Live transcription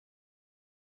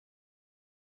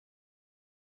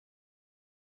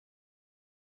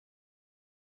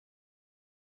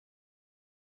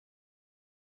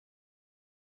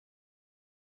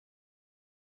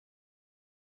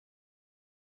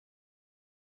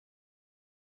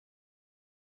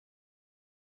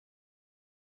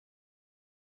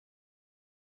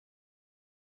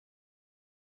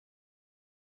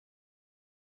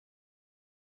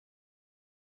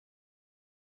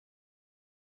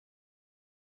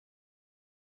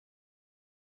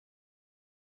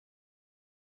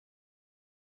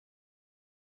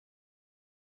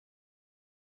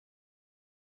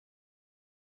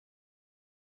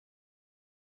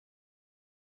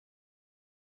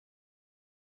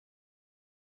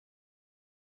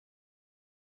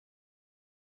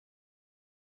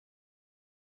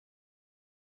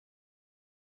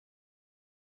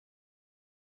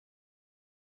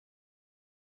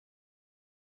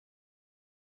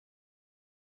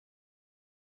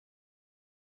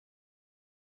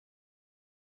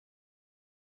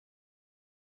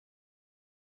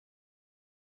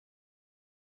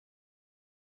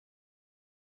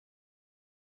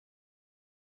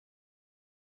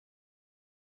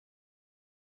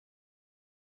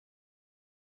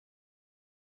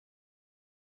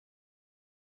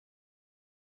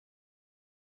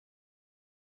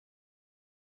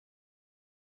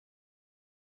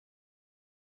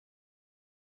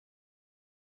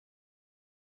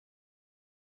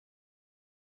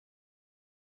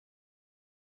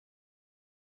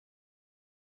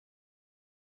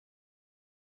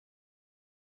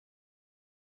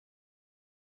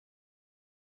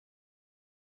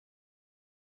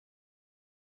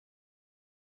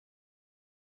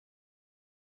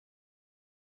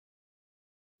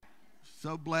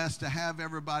So blessed to have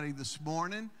everybody this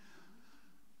morning.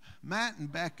 Matt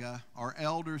and Becca are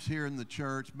elders here in the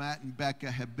church. Matt and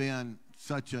Becca have been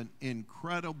such an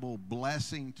incredible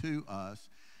blessing to us.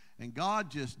 And God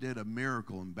just did a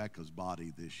miracle in Becca's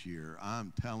body this year.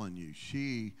 I'm telling you,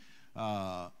 she,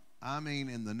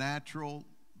 in the natural,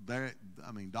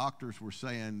 doctors were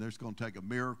saying there's going to take a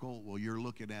miracle. Well, you're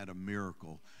looking at a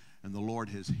miracle. And the Lord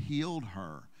has healed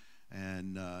her.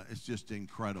 And it's just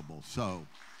incredible. So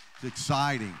it's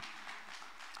exciting.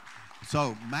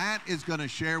 So Matt is going to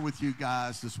share with you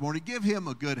guys this morning. Give him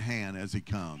a good hand as he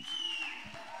comes.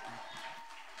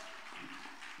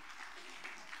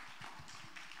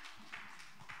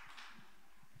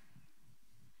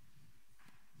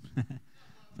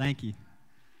 Thank you.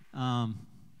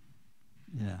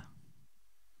 Yeah.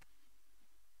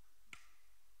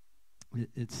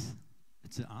 It's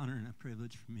an honor and a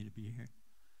privilege for me to be here.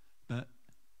 But,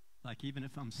 even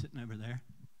if I'm sitting over there,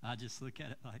 I just look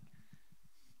at it like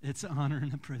it's an honor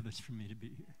and a privilege for me to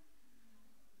be here.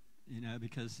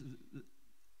 Because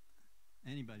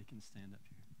anybody can stand up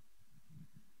here.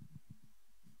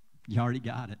 You already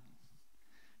got it.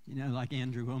 Like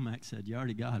Andrew Womack said, you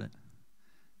already got it.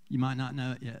 You might not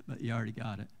know it yet, but you already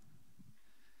got it.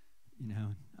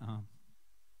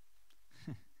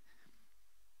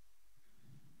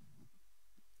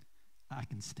 I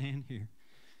can stand here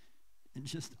and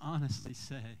just honestly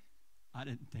say, I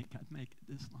didn't think I'd make it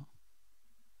this long.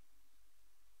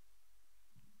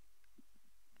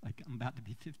 I'm about to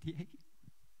be 58.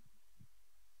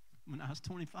 When I was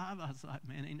 25, I was like,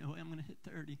 man, ain't no way I'm going to hit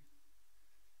 30.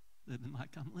 Living like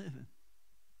I'm living.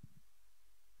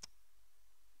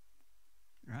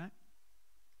 Right?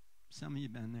 Some of you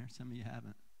have been there, some of you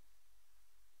haven't.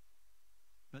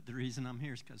 But the reason I'm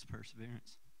here is because of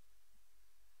perseverance.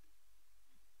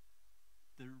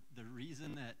 The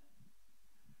reason that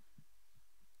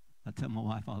I tell my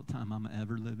wife all the time, I'm an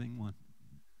ever-living one.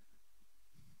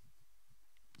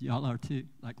 Y'all are too.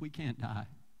 We can't die.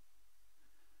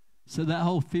 So that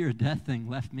whole fear of death thing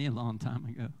left me a long time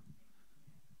ago.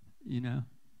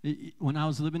 When I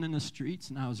was living in the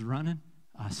streets and I was running,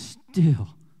 I still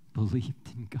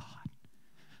believed in God.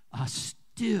 I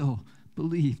still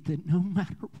believed that no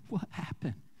matter what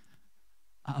happened,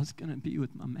 I was going to be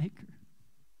with my Maker.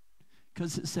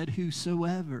 Because it said,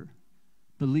 whosoever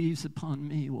believes upon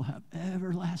me will have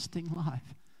everlasting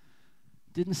life.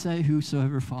 Didn't say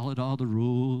whosoever followed all the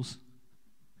rules.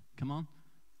 Come on.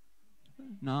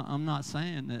 No, I'm not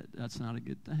saying that that's not a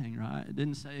good thing, right? It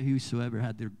didn't say whosoever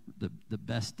had the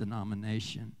best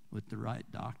denomination with the right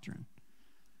doctrine.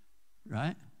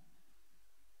 Right?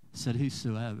 It said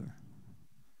whosoever.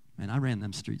 Man, I ran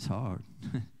them streets hard.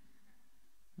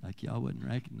 Y'all wouldn't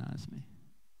recognize me.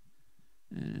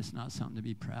 And it's not something to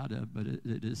be proud of, but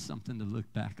it is something to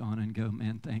look back on and go,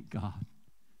 man, thank God.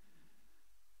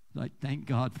 Thank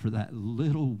God for that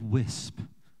little wisp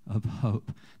of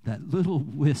hope, that little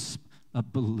wisp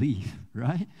of belief,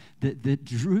 right? That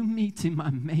drew me to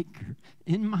my Maker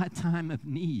in my time of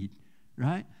need,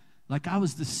 right? I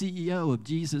was the CEO of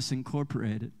Jesus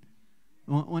Incorporated.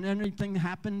 When anything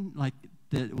happened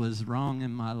that was wrong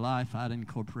in my life, I'd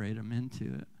incorporate them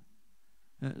into it.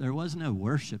 There was no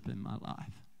worship in my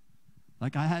life.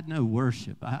 I had no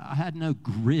worship. I had no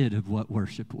grid of what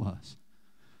worship was.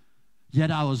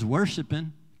 Yet I was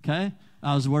worshiping, okay?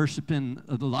 I was worshiping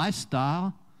the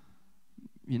lifestyle,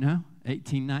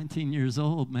 18, 19 years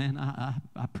old, man. I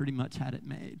pretty much had it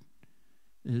made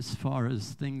as far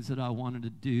as things that I wanted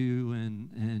to do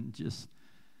and just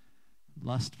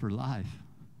lust for life,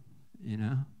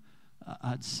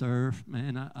 I'd serve,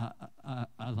 man. I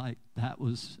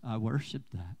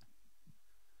worshiped that.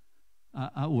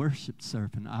 I worshiped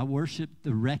surfing. I worshiped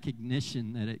the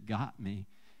recognition that it got me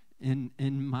in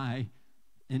my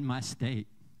state.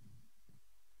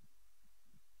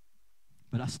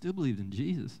 But I still believed in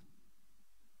Jesus.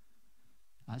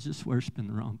 I was just worshiping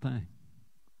the wrong thing.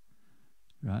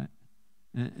 Right?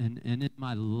 And in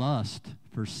my lust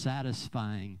for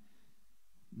satisfying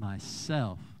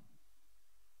myself,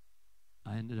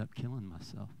 I ended up killing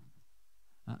myself.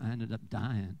 I ended up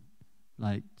dying.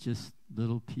 Just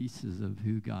little pieces of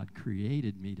who God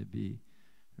created me to be,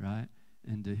 right?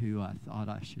 And to who I thought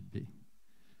I should be,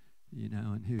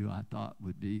 and who I thought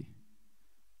would be.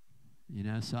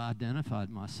 So I identified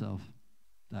myself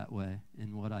that way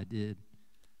in what I did,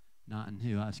 not in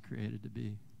who I was created to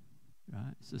be,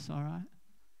 right? Is this all right?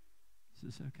 Is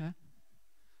this okay?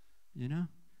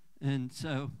 And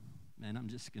so, man, I'm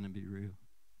just going to be real.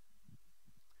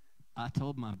 I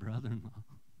told my brother-in-law,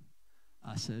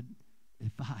 I said,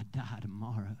 if I die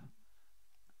tomorrow,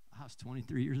 I was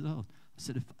 23 years old. I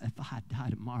said, if I die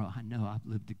tomorrow, I know I've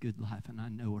lived a good life and I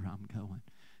know where I'm going.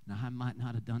 Now, I might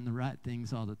not have done the right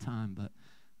things all the time,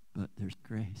 but there's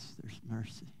grace, there's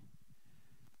mercy.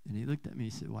 And he looked at me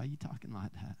and said, why are you talking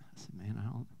like that? I said, man,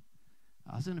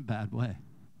 I was in a bad way.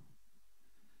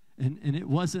 And it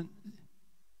wasn't,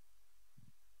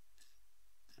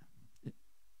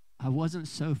 I wasn't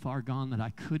so far gone that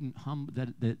I couldn't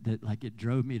that like it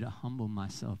drove me to humble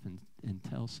myself and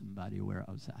tell somebody where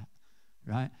I was at,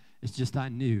 right? It's just I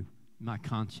knew my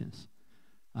conscience.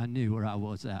 I knew where I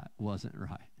was at wasn't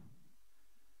right.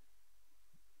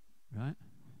 Right?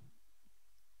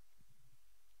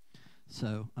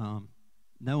 So,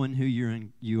 knowing who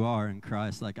you are in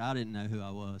Christ, like I didn't know who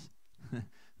I was.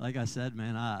 Like I said,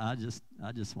 man, I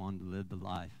just wanted to live the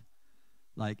life.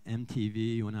 Like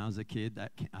MTV when I was a kid,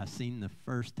 I seen the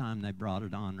first time they brought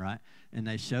it on, right? And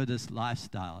they show this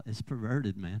lifestyle. It's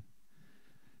perverted, man.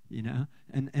 You know?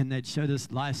 And they'd show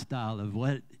this lifestyle of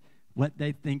what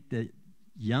they think that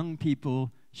young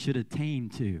people should attain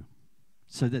to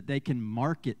so that they can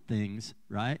market things,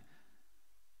 right?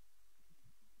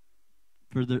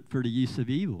 For the use of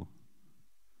evil.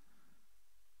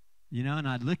 You know, and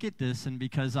I'd look at this, and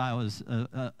because I was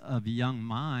of a young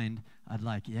mind, I'd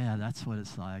like, yeah, that's what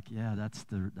it's like. Yeah, that's.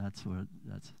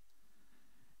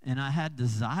 And I had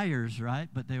desires, right?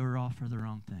 But they were all for the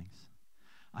wrong things.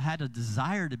 I had a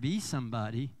desire to be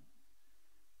somebody,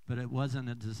 but it wasn't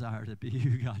a desire to be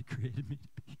who God created me to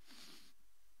be.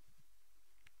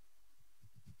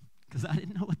 Because I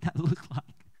didn't know what that looked like.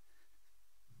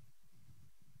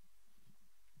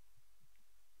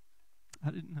 I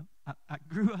didn't know. I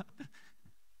grew up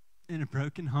in a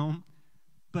broken home,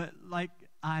 but like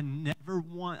I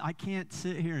can't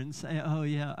sit here and say, oh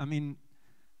yeah, I mean,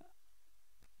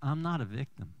 I'm not a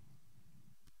victim.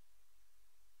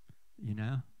 You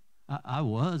know? I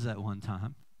was at one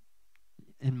time.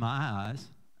 In my eyes,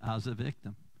 I was a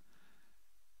victim.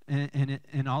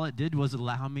 And all it did was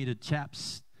allow me to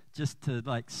just to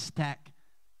like stack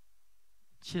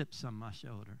chips on my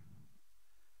shoulder.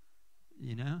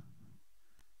 You know?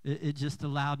 It just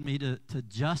allowed me to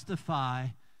justify,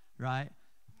 right,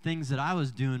 things that I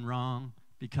was doing wrong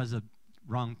because of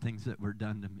wrong things that were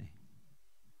done to me.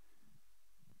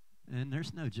 And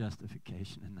there's no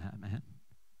justification in that, man.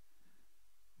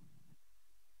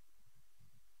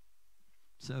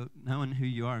 So knowing who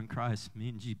you are in Christ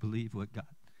means you believe what God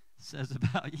says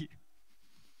about you.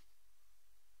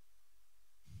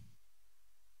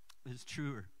 It's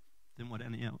truer than what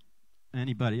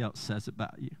anybody else says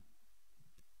about you,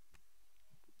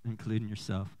 including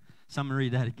yourself. So I'm going to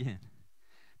read that again.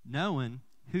 Knowing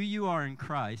who you are in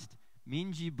Christ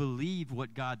means you believe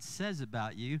what God says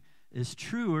about you is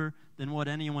truer than what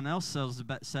anyone else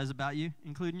says about you,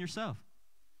 including yourself.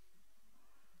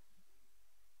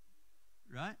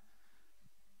 Right?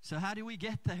 So how do we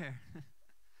get there?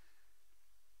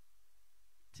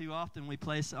 Too often we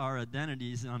place our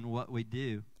identities on what we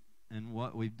do and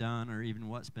what we've done or even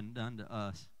what's been done to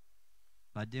us.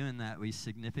 By doing that, we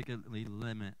significantly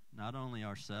limit not only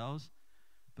ourselves,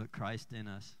 but Christ in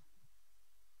us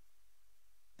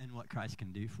and what Christ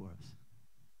can do for us.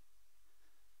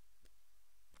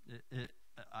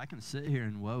 I can sit here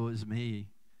and woe is me,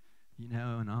 you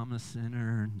know, and I'm a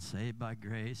sinner and saved by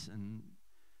grace, and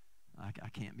I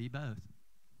can't be both.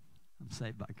 I'm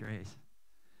saved by grace.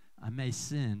 I may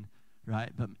sin,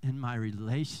 right? But in my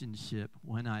relationship,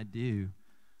 when I do,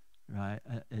 right,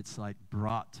 it's like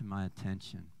brought to my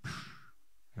attention,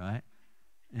 right?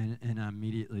 And I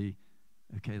immediately,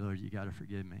 okay, Lord, you got to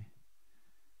forgive me.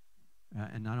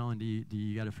 And not only do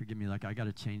you got to forgive me, like I got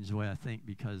to change the way I think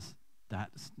because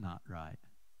that's not right.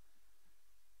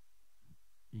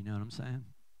 You know what I'm saying?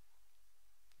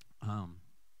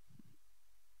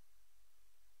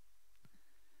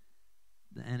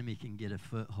 The enemy can get a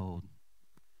foothold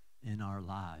in our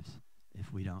lives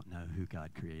if we don't know who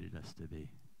God created us to be.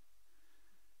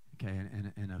 Okay,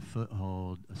 and a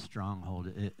foothold, a stronghold,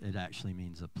 it actually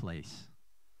means a place.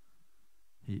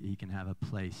 He can have a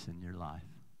place in your life.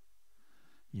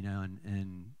 You know,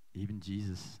 and even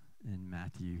Jesus in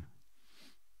Matthew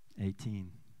 18,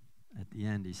 at the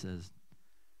end, he says,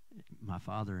 my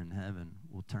Father in heaven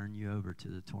will turn you over to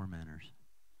the tormentors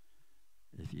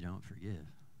if you don't forgive.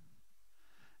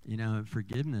 You know,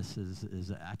 forgiveness is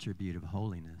an attribute of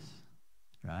holiness,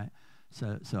 right?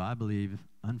 So I believe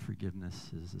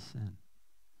unforgiveness is a sin.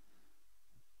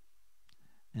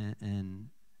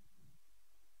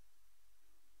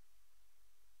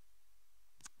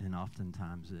 And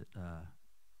oftentimes it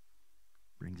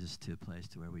brings us to a place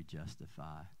to where we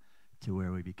justify, to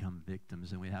where we become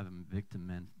victims, and we have a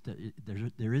victim. And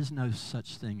there is no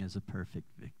such thing as a perfect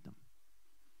victim.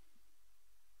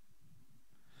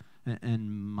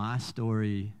 And my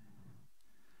story,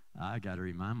 I got to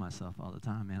remind myself all the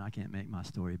time, man, I can't make my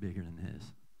story bigger than his.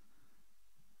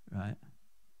 Right?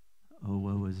 Oh,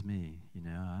 woe is me. You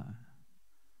know,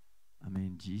 I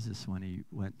mean, Jesus, when he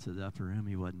went to the upper room,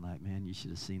 he wasn't like, man, you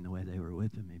should have seen the way they were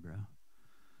whipping me, bro.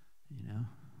 You know?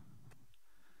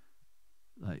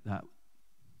 Like that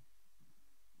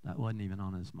wasn't even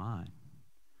on his mind.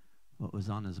 What was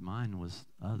on his mind was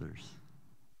others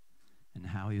and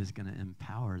how he was going to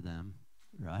empower them,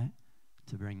 right,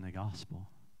 to bring the gospel,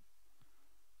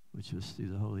 which was through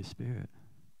the Holy Spirit.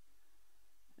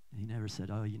 He never said,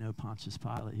 oh, you know, Pontius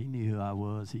Pilate, he knew who I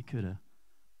was. He could have,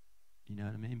 you know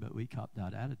what I mean? But we cop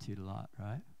that attitude a lot,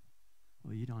 right?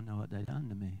 Well, you don't know what they done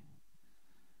to me.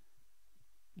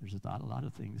 There's a lot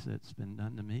of things that's been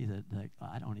done to me that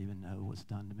I don't even know what's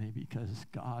done to me, because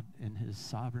God in his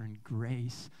sovereign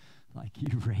grace, like,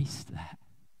 erased that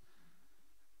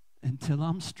until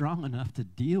I'm strong enough to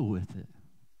deal with it.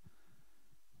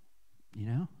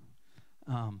 You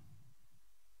know?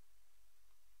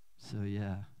 So,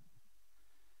 yeah.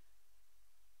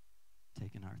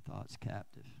 Taking our thoughts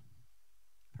captive.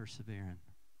 Persevering.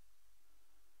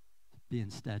 Being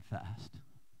steadfast.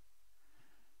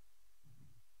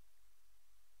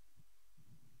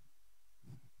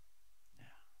 Yeah.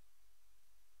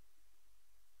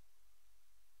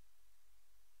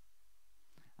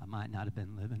 I might not have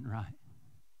been living right,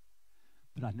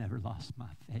 but I never lost my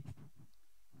faith.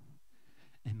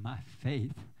 And my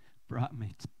faith brought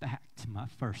me back to my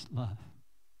first love.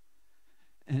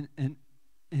 And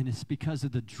it's because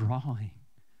of the drawing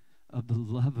of the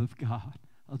love of God,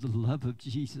 of the love of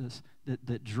Jesus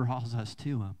that draws us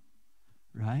to him,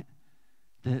 right?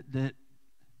 That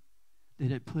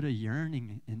it put a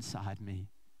yearning inside me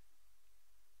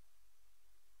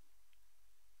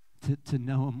to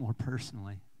know him more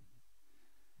personally.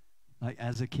 Like,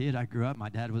 as a kid, I grew up, my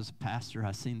dad was a pastor.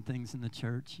 I seen things in the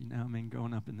church, you know, I mean,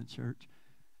 growing up in the church.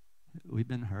 We've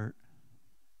been hurt.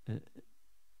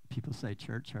 People say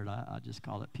church hurt. I just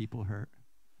call it people hurt.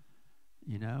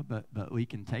 You know, but we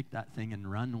can take that thing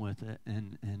and run with it,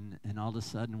 and all of a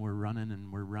sudden we're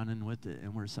running with it,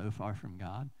 and we're so far from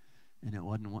God. And it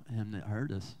wasn't him that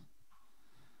hurt us.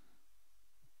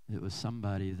 It was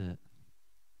somebody that,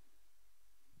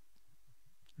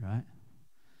 right?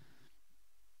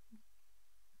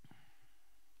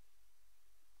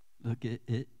 Look,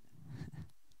 it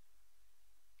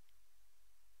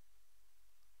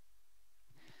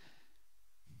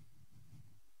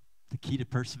the key to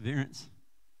perseverance,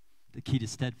 the key to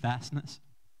steadfastness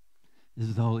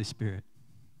is the Holy Spirit.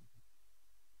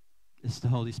 It's the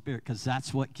Holy Spirit, because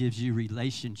that's what gives you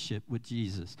relationship with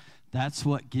Jesus. That's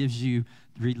what gives you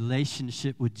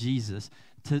relationship with Jesus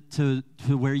to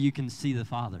where you can see the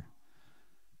Father,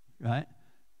 right?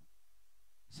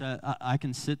 So I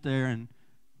can sit there and,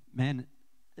 man,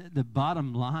 the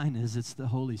bottom line is it's the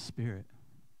Holy Spirit,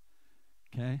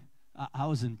 okay? I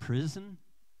was in prison,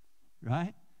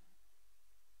 right?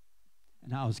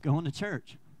 And I was going to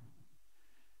church,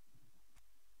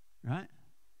 right?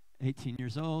 18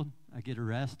 years old, I get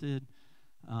arrested,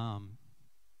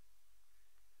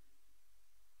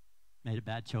 made a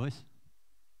bad choice.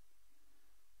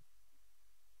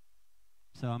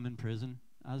 So I'm in prison.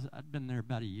 I'd been there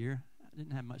about a year. I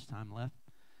didn't have much time left.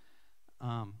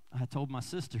 I told my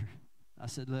sister, I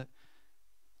said, look,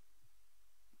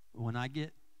 when I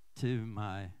get to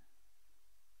my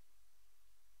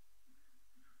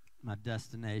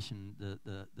destination,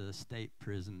 the state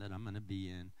prison that I'm going to be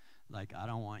in, like, I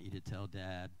don't want you to tell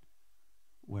Dad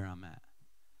where I'm at.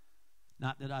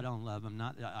 Not that I don't love him,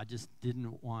 not that I just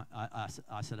didn't want, I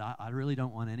said, I really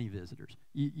don't want any visitors.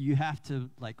 You have to,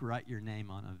 like, write your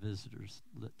name on a visitor's,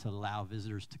 to allow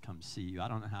visitors to come see you. I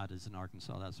don't know how it is in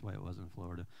Arkansas. That's the way it was in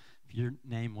Florida. If your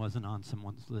name wasn't on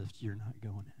someone's list, you're not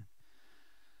going in.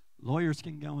 Lawyers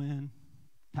can go in.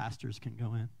 Pastors can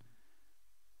go in.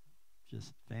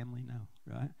 Just family, no,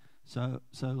 right? So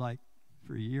like,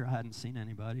 for a year, I hadn't seen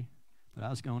anybody, but I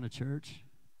was going to church.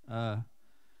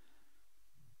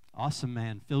 Awesome,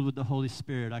 man, filled with the Holy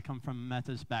Spirit. I come from a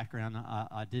Methodist background.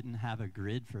 I didn't have a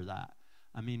grid for that.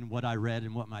 I mean, what I read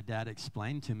and what my dad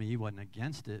explained to me, he wasn't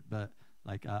against it, but,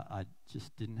 like, I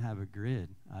just didn't have a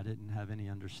grid. I didn't have any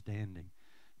understanding,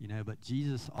 you know. But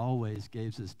Jesus always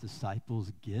gives his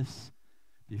disciples gifts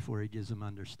before he gives them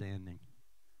understanding.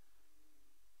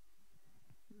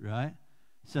 Right?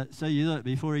 So you look,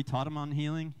 before he taught them on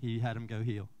healing, he had them go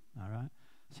heal. All right?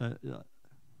 So,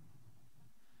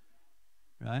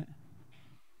 right?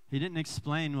 He didn't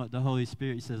explain what the Holy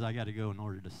Spirit, he says, I got to go in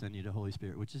order to send you the Holy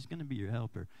Spirit, which is going to be your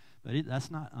helper. But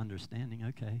that's not understanding.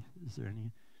 Okay, is there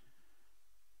any,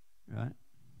 right?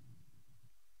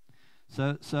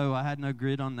 So I had no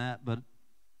grid on that, but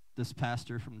this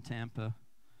pastor from Tampa,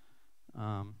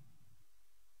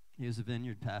 he was a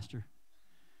vineyard pastor.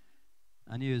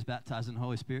 I knew he was baptized in the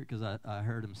Holy Spirit because I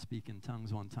heard him speak in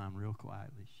tongues one time real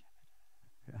quietly.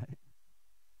 Right?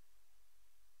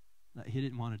 Like he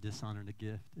didn't want to dishonor the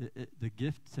gift. The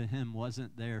gift to him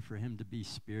wasn't there for him to be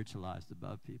spiritualized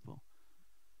above people.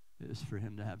 It was for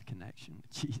him to have connection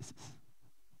with Jesus.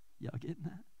 Y'all getting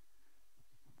that?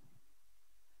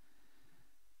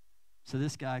 So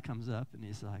this guy comes up and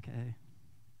he's like, "Hey,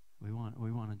 we want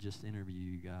to just interview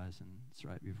you guys," and it's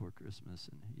right before Christmas,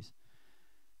 and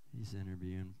he's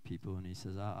interviewing people, and he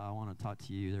says, I want to talk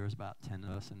to you. There was about 10 of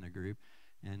us in the group,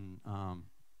 and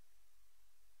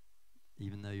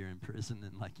even though you're in prison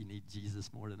and like you need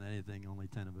Jesus more than anything, only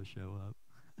 10 of us show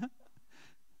up.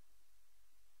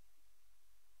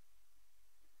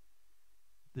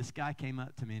 This guy came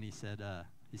up to me and he said,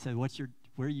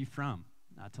 where are you from?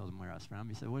 I told him where I was from.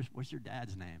 He said, what's your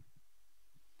dad's name?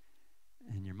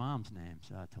 And your mom's name.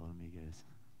 So I told him, he goes,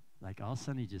 like all of a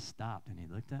sudden he just stopped and he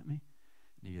looked at me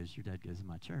and he goes, your dad goes to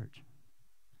my church.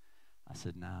 I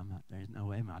said, nah, there's no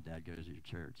way my dad goes to your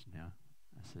church. You know?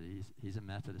 I said, he's a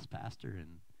Methodist pastor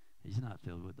and he's not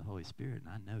filled with the Holy Spirit, and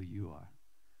I know you are.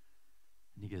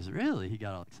 And he goes, really? He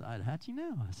got all excited. How'd you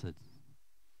know? I said,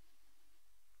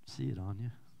 see it on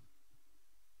you.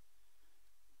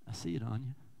 I see it on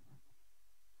you.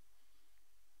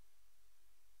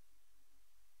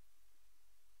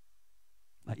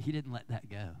 Like, he didn't let that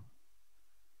go.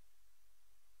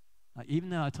 Like, even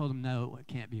though I told him, no, it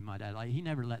can't be my dad, like, he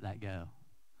never let that go.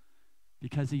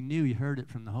 Because he knew he heard it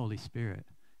from the Holy Spirit.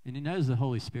 And he knows the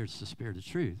Holy Spirit's the Spirit of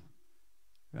truth.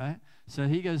 Right? So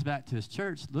he goes back to his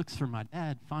church, looks for my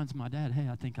dad, finds my dad. Hey,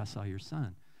 I think I saw your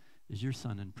son. Is your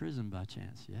son in prison by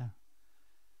chance? Yeah.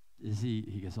 Is he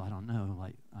goes, well, I don't know.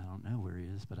 Like, I don't know where he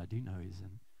is, but I do know he's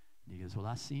in. And he goes, well,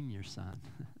 I seen your son.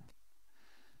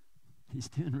 He's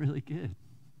doing really good.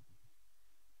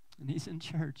 And he's in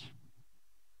church.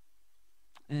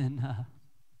 And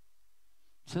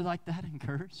so like that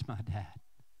encouraged my dad.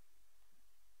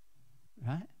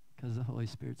 Right? Because the Holy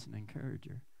Spirit's an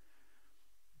encourager.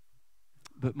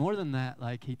 But more than that,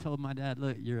 like he told my dad,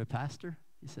 look, you're a pastor?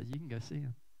 He said, you can go see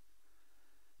him.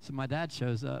 So my dad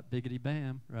shows up, biggity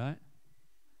bam, right?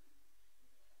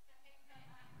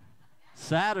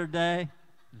 Saturday,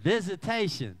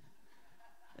 visitation.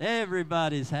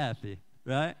 Everybody's happy,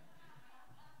 right?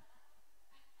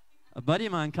 A buddy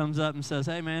of mine comes up and says,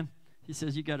 hey, man, he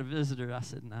says, you got a visitor. I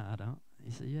said, no, I don't.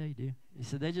 He said, yeah, you do. He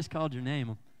said, they just called your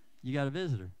name. You got a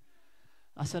visitor.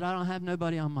 I said, I don't have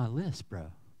nobody on my list,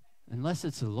 bro. Unless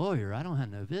it's a lawyer, I don't have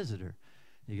no visitor.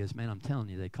 He goes, man, I'm telling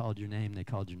you, they called your name, they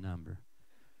called your number.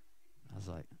 I was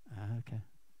like, okay.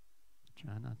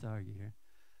 Try not to argue here.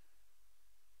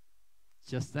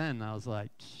 Just then, I was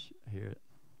like, I hear it.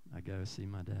 I go see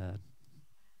my dad.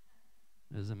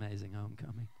 It was amazing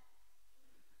homecoming.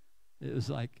 It was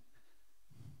like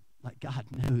God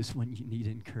knows when you need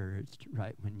encouraged,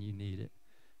 right when you need it,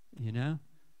 you know?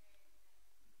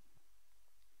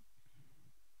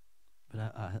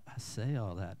 But I say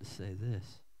all that to say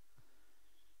this.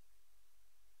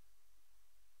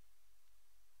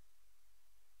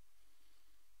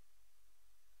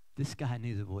 This guy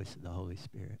knew the voice of the Holy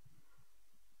Spirit.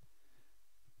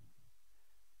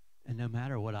 And no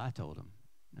matter what I told him,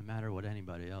 no matter what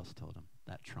anybody else told him,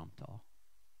 that trumped all.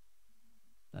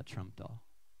 That trumped all.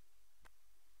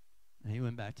 And he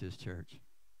went back to his church,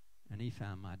 and he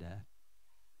found my dad.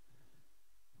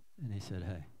 And he said,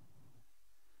 hey.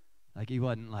 Like, he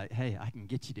wasn't like, hey, I can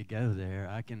get you to go there.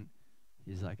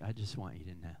 He's like, I just want you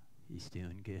to know he's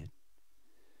doing good.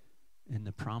 And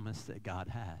the promise that God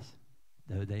has,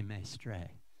 though they may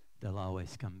stray, they'll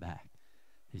always come back.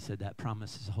 He said that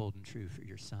promise is holding true for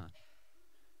your son.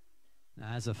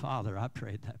 Now, as a father, I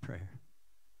prayed that prayer.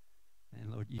 And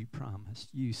Lord, you promised,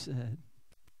 you said,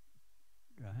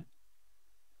 right?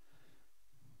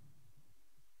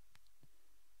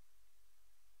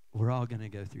 We're all going to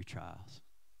go through trials.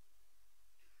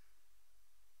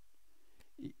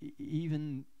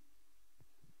 Even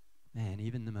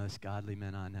the most godly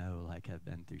men I know, like, have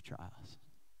been through trials.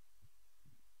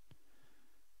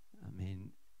 I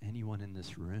mean, anyone in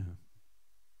this room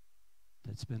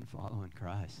that's been following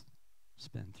Christ has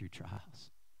been through trials.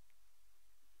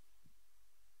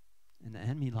 And the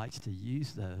enemy likes to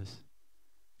use those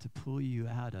to pull you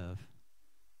out of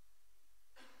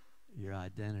your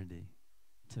identity,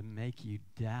 to make you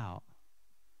doubt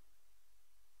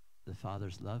the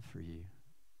Father's love for you.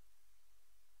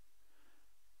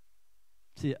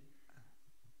 See,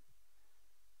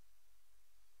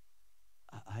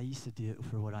 I used to do it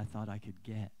for what I thought I could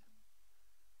get.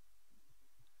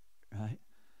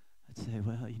 I'd say,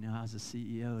 well, I was the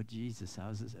CEO of Jesus. I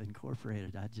was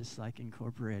incorporated. I just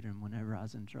incorporated him whenever I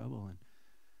was in trouble.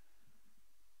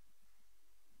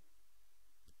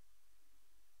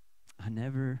 And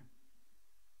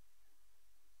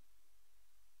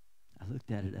I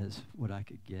looked at it as what I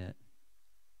could get,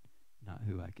 not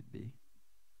who I could be.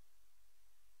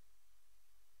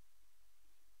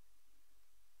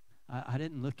 I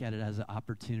didn't look at it as an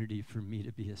opportunity for me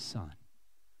to be a son.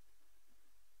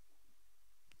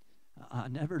 I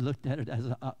never looked at it as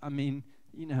early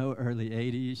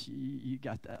 80s, you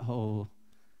got that whole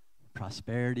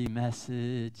prosperity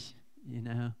message,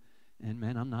 and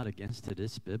man, I'm not against it.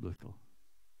 It's biblical,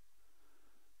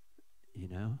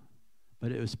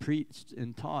 but it was preached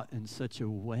and taught in such a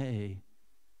way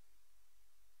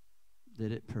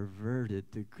that it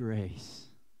perverted the grace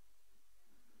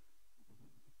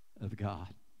of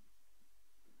God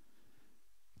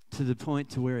to the point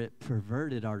to where it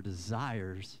perverted our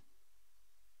desires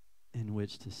in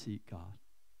which to seek God.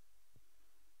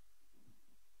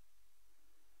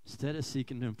 Instead of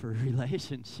seeking Him for a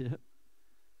relationship,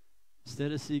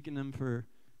 instead of seeking Him for,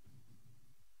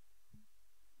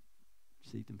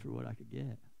 seek Him for what I could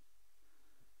get,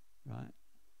 right?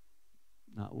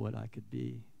 Not what I could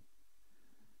be.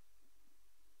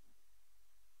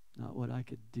 Not what I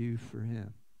could do for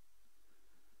Him.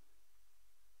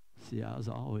 See, I was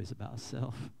always about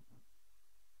self.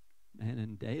 Man,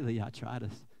 and daily I try to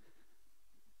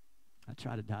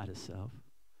die to self.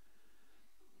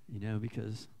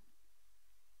 Because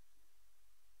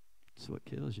it's what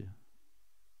kills you.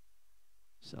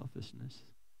 Selfishness.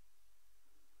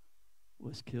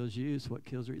 What kills you is what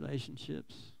kills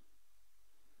relationships.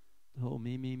 The whole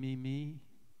me, me, me, me.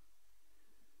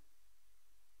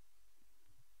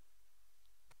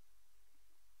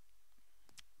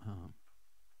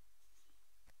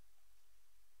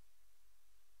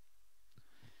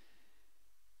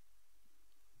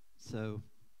 So,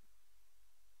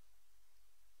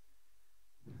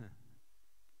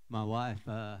 my wife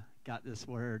got this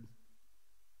word.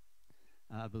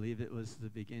 I believe it was the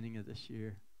beginning of this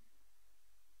year.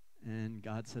 And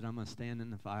God said, I'm going to stand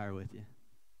in the fire with you.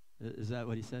 Is that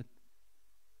what He said?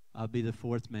 I'll be the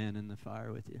fourth man in the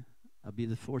fire with you. I'll be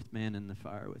the fourth man in the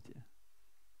fire with you.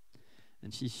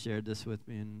 And she shared this with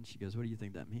me, and she goes, what do you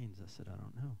think that means? I said, I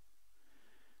don't know.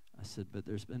 I said, but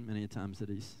there's been many times that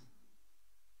He's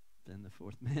been the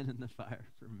fourth man in the fire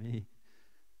for me.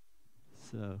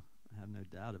 So I have no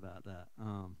doubt about that.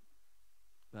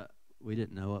 But we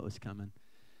didn't know what was coming.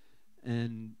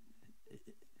 And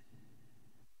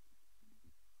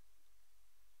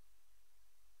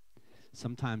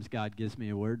sometimes God gives me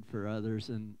a word for others,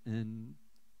 and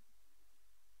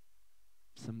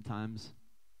sometimes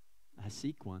I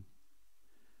seek one.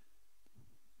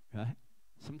 Right?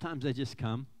 Sometimes they just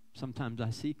come. Sometimes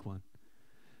I seek one.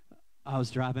 I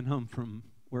was driving home from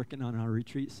working on our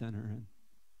retreat center, and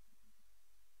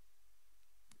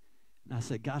I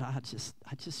said, God, I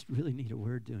just really need a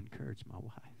word to encourage my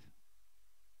wife.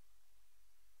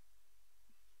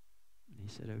 And He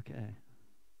said, okay.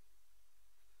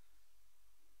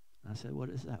 I said, what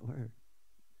is that word?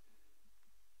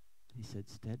 He said,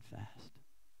 steadfast.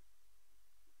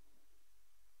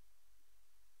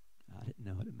 I didn't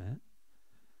know what it meant.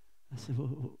 I said,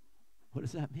 well, what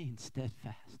does that mean,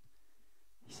 steadfast?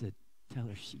 He said, tell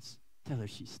her she's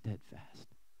steadfast.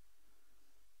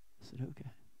 I said, okay.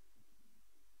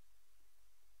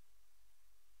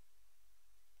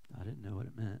 I didn't know what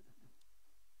it meant.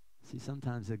 See,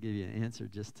 sometimes they'll give you an answer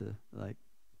just to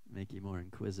make you more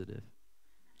inquisitive.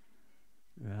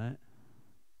 Right?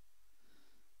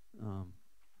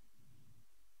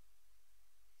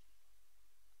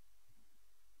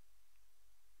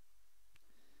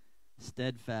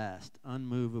 Steadfast,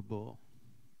 unmovable,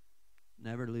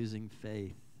 never losing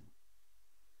faith.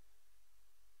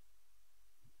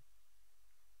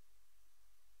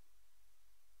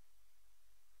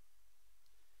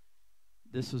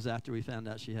 This was after we found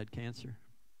out she had cancer.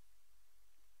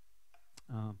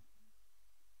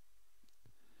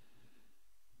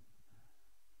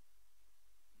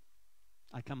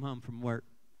 I come home from work,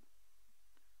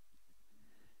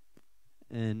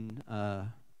 and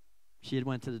she had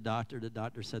went to the doctor. The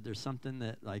doctor said, there's something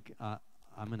that,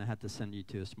 I'm going to have to send you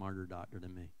to a smarter doctor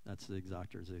than me. That's the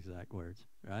doctor's exact words,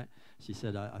 right? She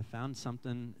said, I found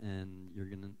something, and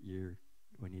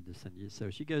we need to send you. So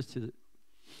she goes to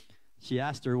she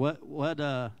asked her, what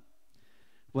kind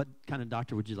of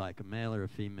doctor would you like, a male or a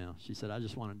female? She said, I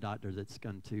just want a doctor that's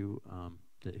going to,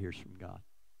 that hears from God.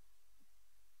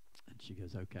 And she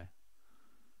goes, okay.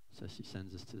 So she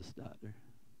sends us to this doctor.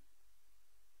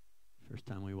 First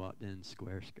time we walked in,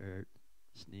 square skirt,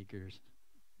 sneakers,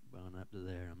 cheekbone up to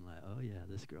there. I'm like, oh, yeah,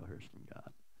 this girl hears from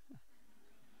God.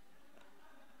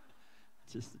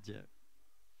 Just a joke.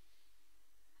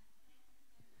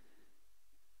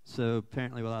 So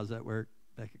apparently while I was at work,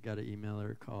 Becca got an email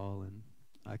or a call, and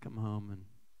I come home, and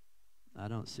I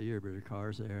don't see her, but her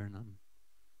car's there, and I'm,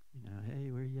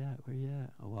 hey, where you at? Where you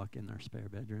at? I walk in our spare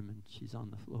bedroom, and she's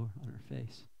on the floor on her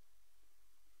face.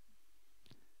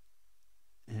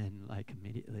 And,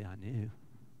 immediately I knew.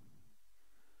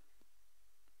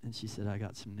 And she said, I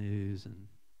got some news, and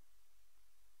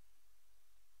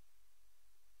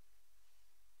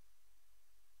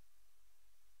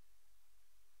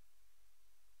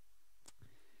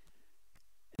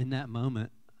in that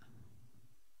moment,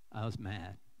 I was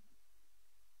mad.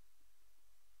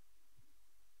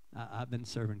 I've been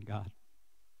serving God.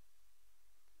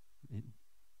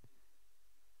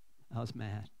 I was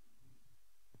mad.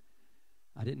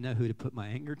 I didn't know who to put my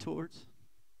anger towards,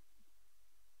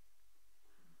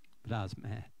 but I was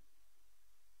mad.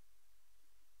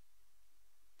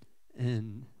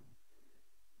 And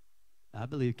I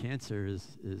believe cancer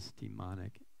is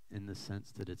demonic in the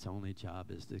sense that its only job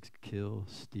is to kill,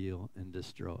 steal, and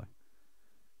destroy.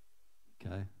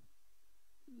 Okay?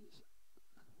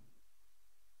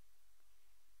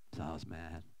 So I was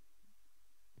mad.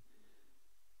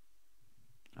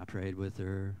 I prayed with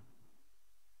her.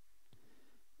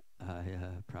 I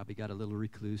probably got a little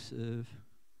reclusive.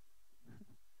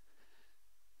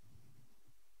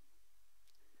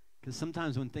 Because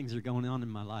sometimes when things are going on in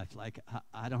my life,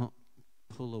 I don't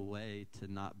pull away to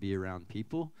not be around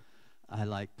people.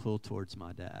 I pull towards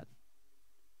my dad.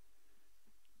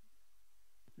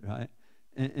 Right?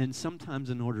 And sometimes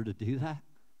in order to do that,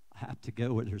 I have to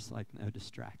go where there's no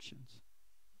distractions.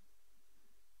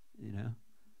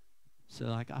 So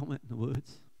I went in the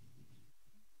woods,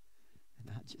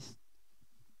 and I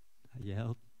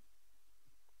yelled.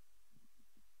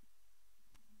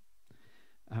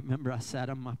 I remember I sat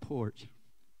on my porch.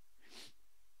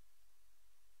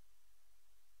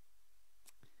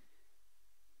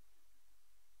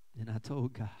 And I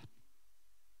told God.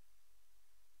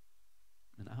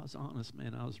 And I was honest,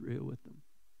 man. I was real with them,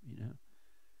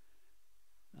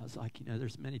 I was like,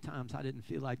 there's many times I didn't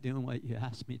feel like doing what you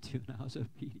asked me to, and I was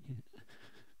obedient.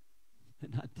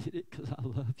 And I did it because I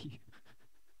love you.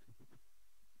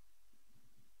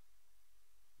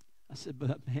 I said,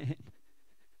 but man,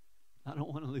 I don't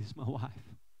want to lose my wife.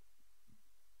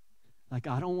 I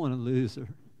don't want to lose her.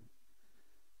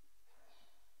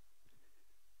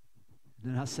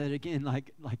 And then I said again, I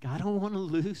don't want to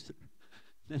lose her.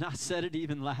 Then I said it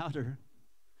even louder.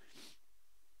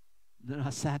 Then I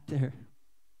sat there.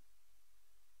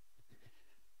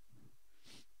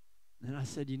 Then I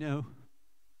said, you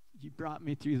brought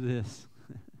me through this.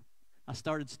 I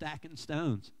started stacking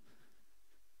stones.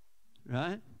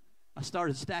 Right? I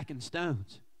started stacking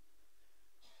stones.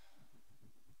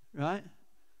 Right?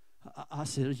 I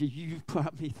said, you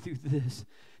brought me through this.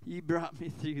 You brought me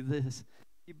through this.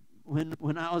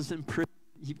 When I was in prison,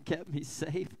 you kept me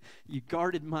safe. You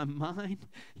guarded my mind.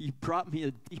 You brought me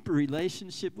a deeper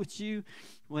relationship with you.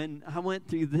 When I went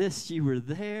through this, you were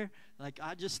there.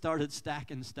 I just started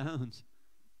stacking stones.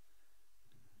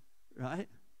 Right?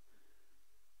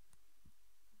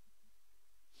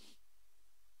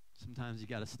 Sometimes you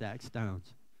got to stack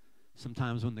stones.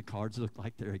 Sometimes when the cards look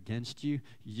like they're against you,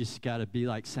 you just got to be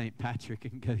like St. Patrick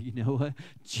and go, you know what?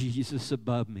 Jesus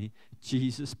above me.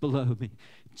 Jesus below me.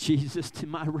 Jesus to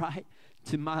my right,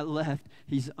 to my left.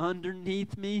 He's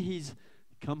underneath me.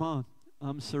 Come on,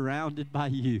 I'm surrounded by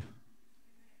you.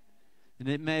 And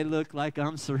it may look like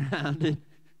I'm surrounded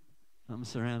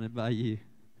by you,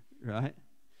 right?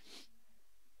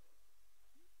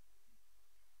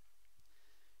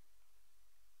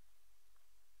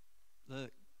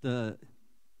 Look, the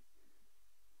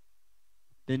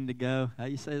Bendigo, how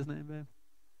you say his name, babe?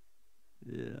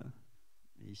 Yeah.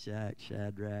 Meshach,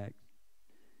 Shadrach.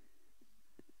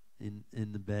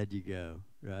 In the bed you go,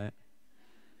 right?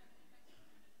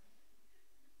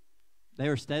 They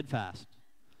were steadfast.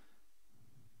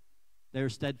 They were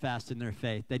steadfast in their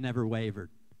faith. They never wavered.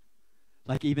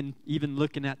 Even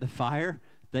looking at the fire,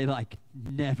 they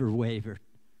never wavered.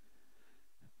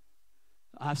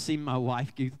 I've seen my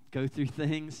wife go through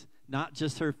things, not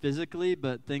just her physically,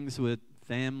 but things with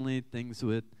family, things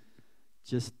with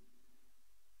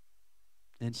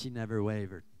and she never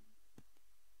wavered.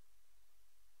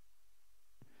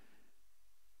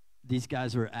 These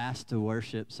guys were asked to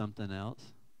worship something else.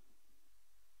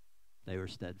 They were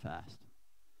steadfast.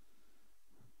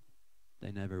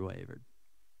 They never wavered.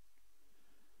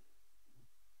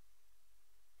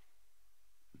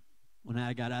 when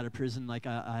I got out of prison, like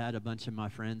I had a bunch of my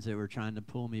friends that were trying to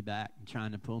pull me back,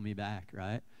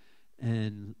 right?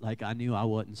 And like I knew I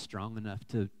wasn't strong enough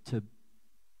to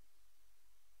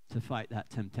fight that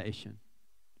temptation,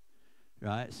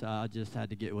 right? So I just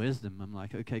had to get wisdom. I'm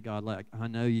like, okay, God, like I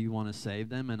know you want to save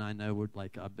them, and I know we're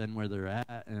like I've been where they're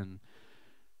at, and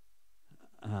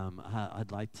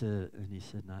I'd like to. And He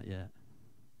said, not yet.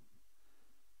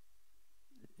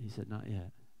 He said, not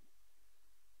yet.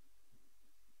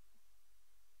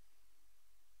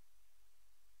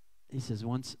 He says,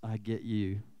 once I get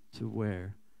you to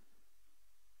where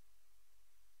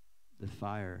the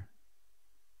fire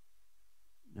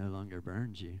no longer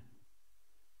burns you,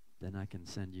 then I can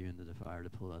send you into the fire to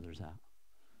pull others out.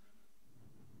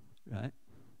 Right?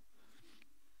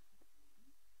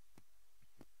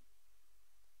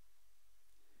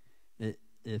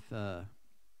 If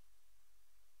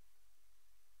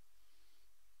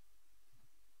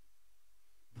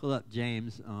pull up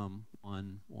James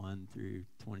 1 through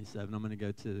 27. I'm going to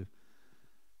go to,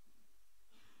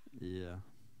 yeah.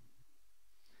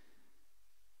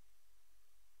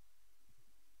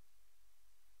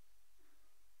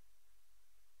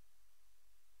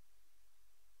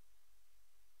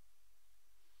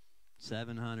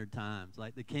 $700 times.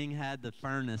 Like the king had the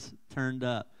furnace turned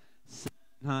up.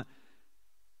 700.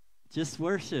 Just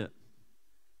worship.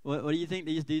 What do you think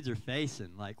these dudes are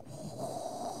facing? Like,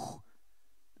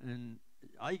 and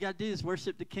all you got to do is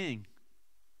worship the king.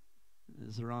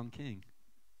 It's the wrong king.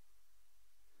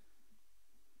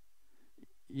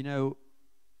 You know,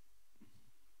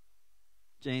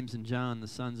 James and John, the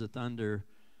sons of thunder,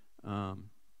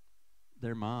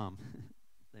 their mom,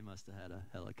 they must have had a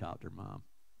helicopter mom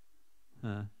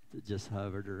that just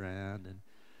hovered around, and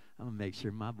I'm going to make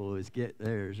sure my boys get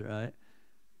theirs, right?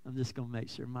 I'm just going to make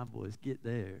sure my boys get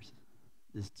theirs.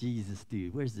 This Jesus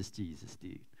dude. Where's this Jesus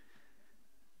dude?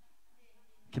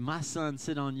 Can my son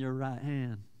sit on your right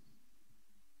hand?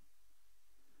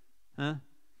 Huh?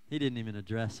 He didn't even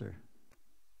address her.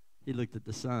 He looked at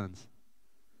the sons.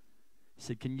 He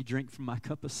said, can you drink from my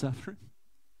cup of suffering?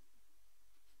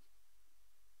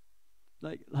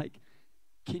 Like,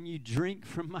 can you drink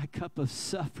from my cup of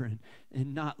suffering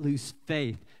and not lose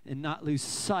faith and not lose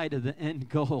sight of the end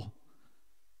goal?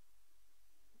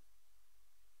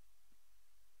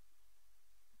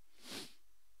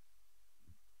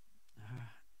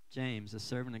 James, a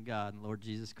servant of God and Lord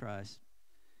Jesus Christ,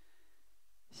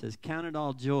 says, count it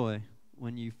all joy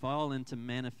when you fall into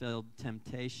manifold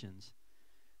temptations,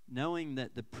 knowing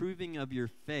that the proving of your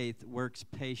faith works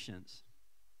patience.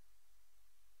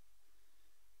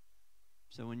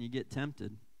 So when you get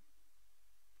tempted,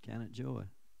 count it joy,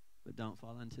 but don't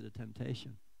fall into the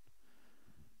temptation,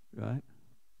 right?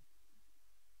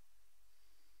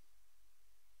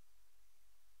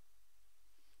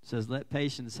 It says, let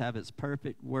patience have its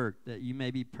perfect work, that you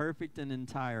may be perfect and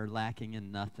entire, lacking in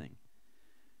nothing.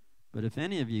 But if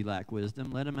any of you lack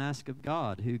wisdom, let him ask of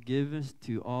God, who giveth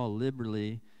to all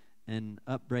liberally and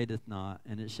upbraideth not,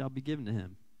 and it shall be given to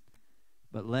him.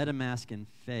 But let him ask in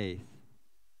faith,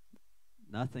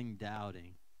 nothing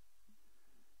doubting.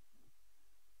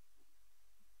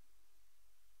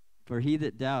 For he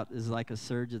that doubt is like a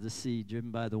surge of the sea,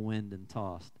 driven by the wind and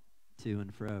tossed to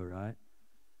and fro, right?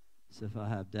 So if I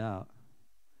have doubt,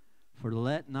 for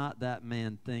let not that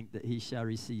man think that he shall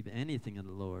receive anything of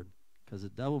the Lord, because a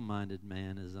double-minded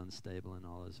man is unstable in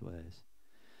all his ways.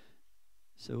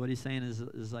 So what he's saying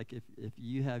is like if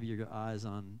you have your eyes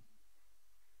on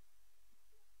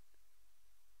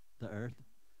the earth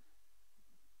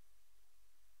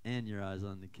and your eyes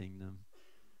on the kingdom,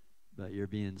 but you're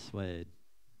being swayed,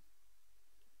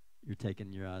 you're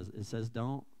taking your eyes. It says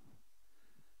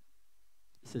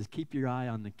it says keep your eye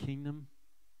on the kingdom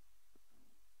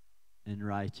and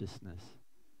righteousness,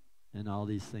 and all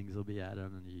these things will be added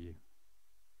unto you.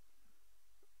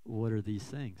 What are these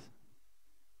things?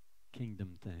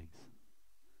 Kingdom things,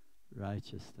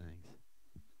 righteous things.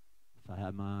 If I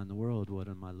have my eye on the world, what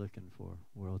am I looking for?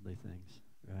 Worldly things,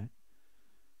 right?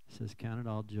 It says, count it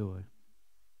all joy.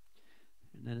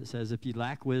 And then it says, if you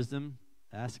lack wisdom,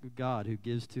 ask of God, who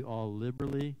gives to all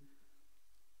liberally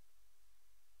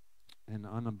and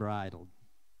unbridled,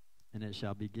 and it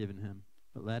shall be given him.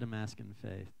 But let him ask in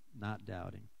faith, not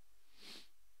doubting.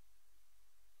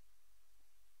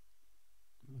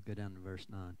 We'll go down to verse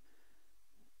 9.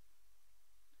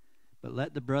 But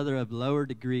let the brother of lower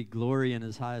degree glory in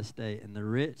his high estate, and the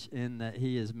rich in that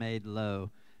he is made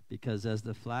low, because as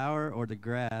the flower or the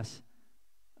grass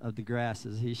of the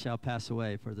grasses he shall pass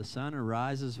away. For the sun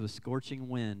arises with scorching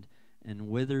wind, and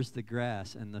withers the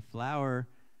grass, and the flower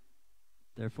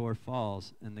therefore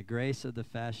falls, and the grace of the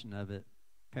fashion of it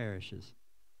perishes.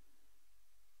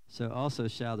 so also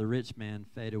shall the rich man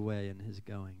fade away in his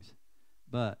goings.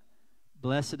 But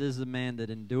blessed is the man that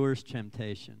endures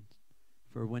temptation,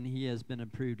 for when he has been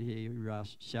approved, he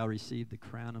shall receive the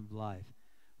crown of life,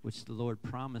 which the Lord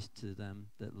promised to them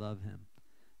that love him.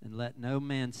 And let no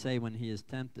man say when he is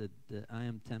tempted that I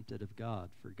am tempted of God,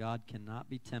 for God cannot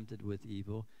be tempted with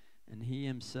evil, and he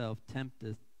himself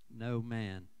tempteth no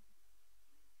man.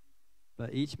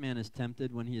 But each man is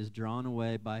tempted when he is drawn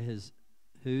away by his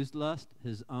whose lust?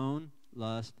 His own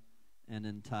lust, and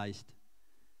enticed.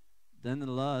 Then the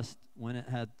lust, when it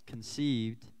had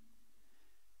conceived,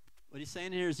 what he's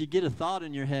saying here is you get a thought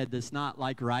in your head that's not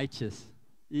like righteous.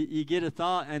 You get a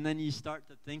thought, and then you start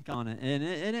to think on it. And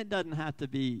it doesn't have to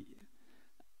be,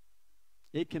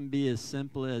 it can be as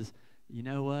simple as, you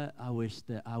know what, I wish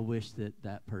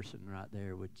that person right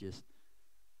there would just,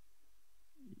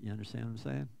 you understand what I'm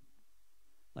saying?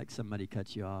 Like somebody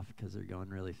cuts you off because they're going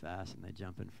really fast and they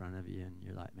jump in front of you, and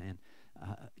you're like, man,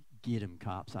 get him,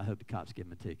 cops. I hope the cops give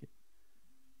him a ticket.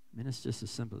 I mean, it's just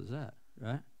as simple as that,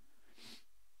 right?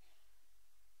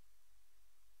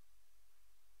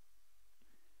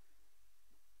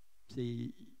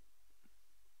 See,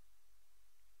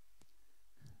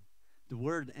 the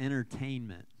word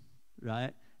entertainment,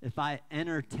 right? If I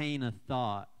entertain a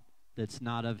thought that's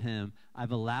not of him,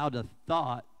 I've allowed a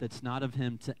thought that's not of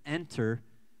him to enter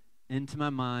into my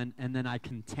mind, and then I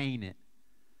contain it,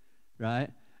 right?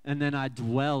 And then I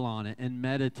dwell on it and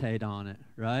meditate on it,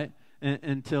 right?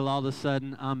 Until all of a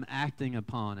sudden I'm acting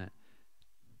upon it.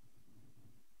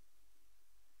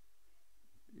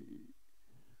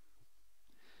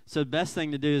 So the best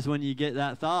thing to do is when you get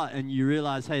that thought and you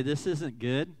realize, hey, this isn't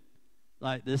good,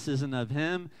 like this isn't of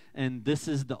him, and this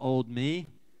is the old me,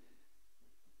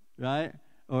 right?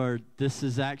 Or this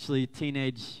is actually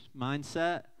teenage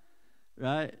mindset,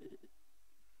 right?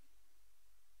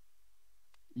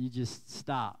 You just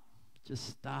stop. Just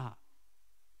stop.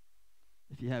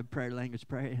 If you have prayer language,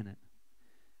 pray in it.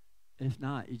 If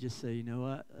not, you just say, you know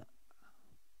what?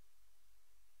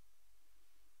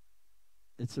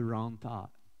 It's a wrong thought.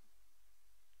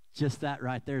 Just that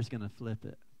right there is going to flip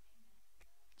it.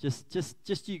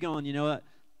 Just you going, you know what?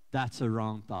 That's a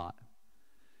wrong thought.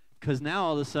 Because now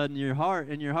all of a sudden in your heart,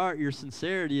 your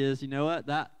sincerity is, you know what?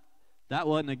 That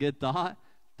wasn't a good thought.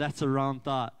 That's a wrong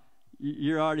thought.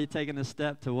 You're already taking a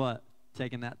step to what?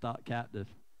 Taking that thought captive.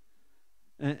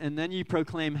 And then you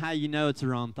proclaim how you know it's a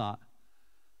wrong thought.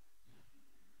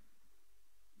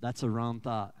 That's a wrong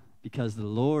thought. Because the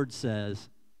Lord says,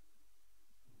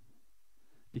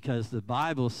 because the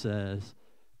Bible says,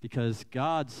 because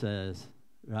God says,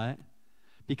 right?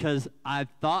 Because I've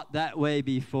thought that way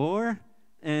before,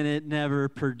 and it never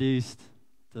produced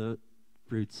the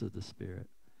fruits of the Spirit.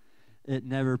 It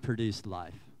never produced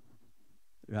life,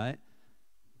 right?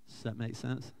 Does that make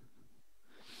sense?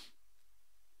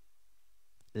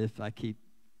 If I keep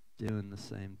doing the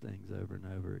same things over and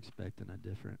over, expecting a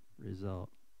different result,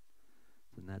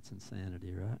 then that's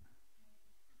insanity, right?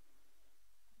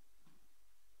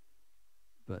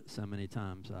 But so many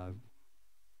times I've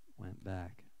went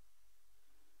back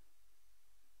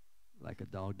like a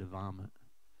dog to vomit,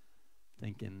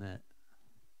 thinking that,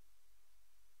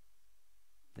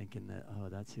 oh,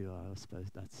 that's who I was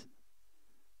supposed to,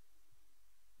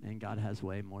 man, God has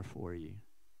way more for you.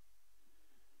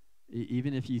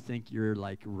 Even if you think you're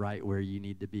like right where you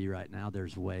need to be right now,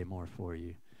 there's way more for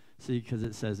you. See, because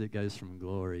it says it goes from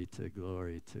glory to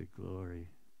glory to glory.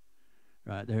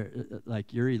 Right there,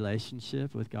 like your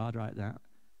relationship with God right now,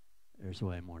 there's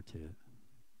way more to it.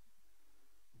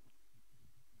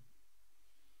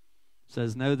 It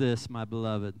says, know this, my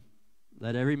beloved,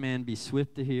 let every man be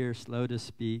swift to hear, slow to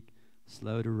speak,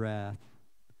 slow to wrath.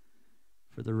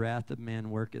 For the wrath of man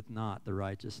worketh not the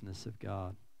righteousness of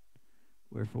God.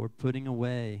 Wherefore, putting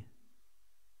away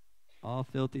all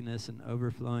filthiness and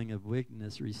overflowing of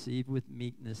wickedness, receive with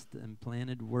meekness the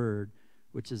implanted word,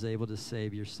 which is able to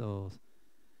save your souls.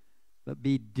 But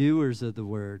be doers of the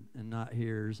word, and not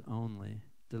hearers only,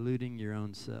 deluding your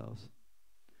own selves.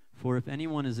 For if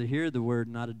anyone is a hearer of the word,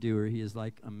 not a doer, he is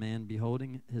like a man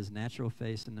beholding his natural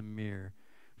face in a mirror.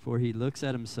 For he looks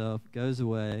at himself, goes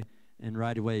away, and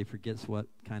right away he forgets what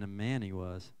kind of man he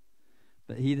was.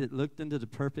 But he that looked into the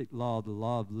perfect law, the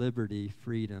law of liberty,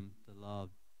 freedom, the law of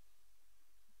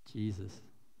Jesus.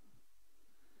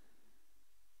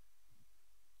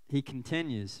 He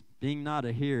continues, being not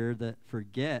a hearer that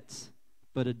forgets,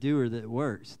 but a doer that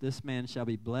works. This man shall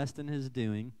be blessed in his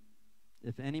doing.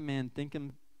 If any man think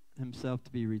himself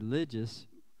to be religious,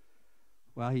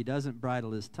 while he doesn't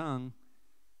bridle his tongue,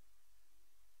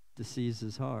 deceives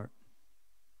his heart.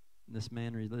 This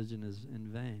man's religion is in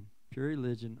vain. pure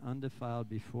religion, undefiled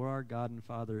before our God and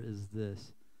Father is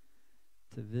this,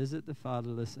 to visit the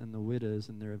fatherless and the widows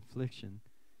in their affliction,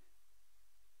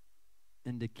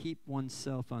 and to keep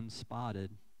oneself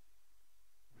unspotted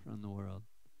from the world.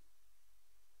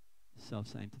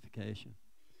 Self-sanctification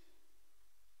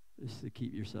is to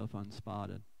keep yourself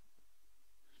unspotted.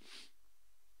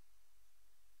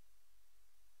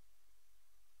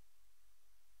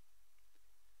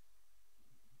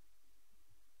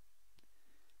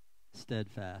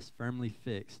 Steadfast, firmly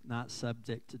fixed, not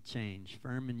subject to change,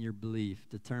 firm in your belief,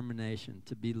 determination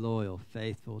to be loyal,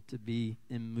 faithful, to be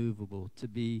immovable, to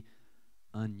be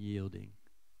unyielding.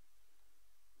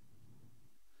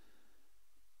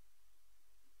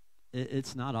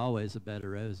 It's not always a bed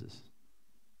of roses.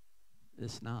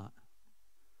 It's not.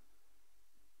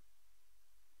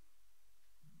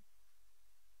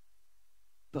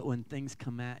 But when things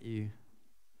come at you,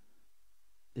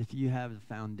 if you have the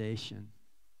foundation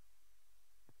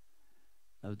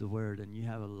of the Word and you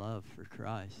have a love for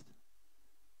Christ,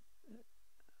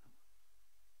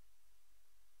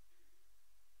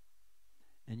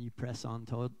 and you press on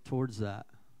towards that,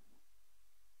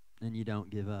 and you don't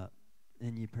give up,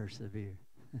 and you persevere.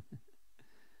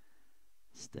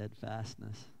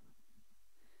 Steadfastness.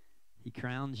 He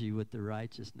crowns you with the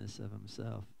righteousness of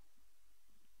himself.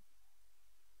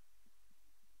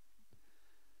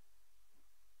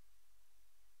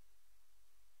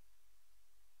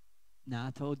 Now,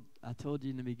 I told you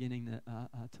in the beginning that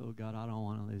I told God, I don't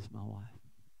want to lose my wife.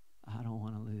 I don't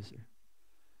want to lose her.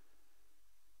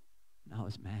 And I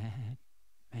was mad.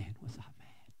 Man, was I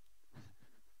mad.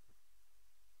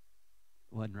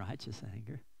 It wasn't righteous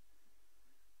anger.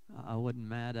 I wasn't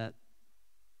mad at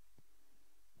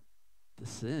the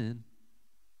sin.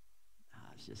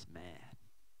 I was just mad.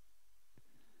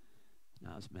 And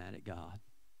I was mad at God.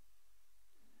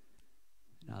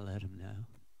 And I let him know.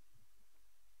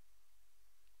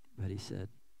 But he said,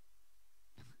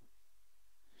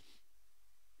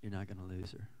 you're not going to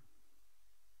lose her.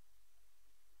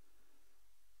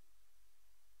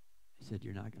 He said,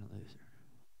 you're not going to lose her.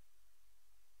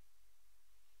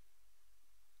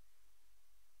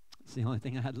 It's the only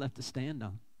thing I had left to stand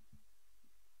on.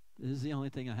 This is the only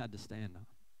thing I had to stand on.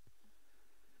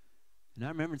 And I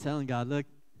remember telling God, look,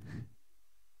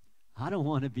 I don't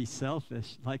want to be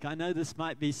selfish. Like, I know this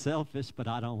might be selfish, but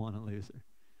I don't want to lose her.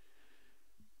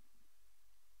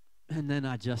 And then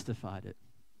I justified it.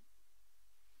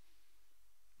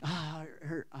 I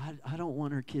don't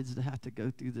want her kids to have to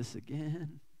go through this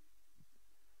again,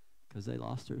 because they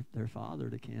lost their father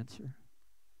to cancer.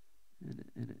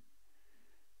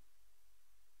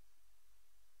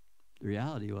 The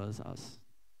reality was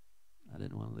I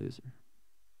didn't want to lose her.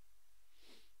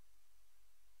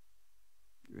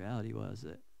 The reality was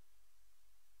that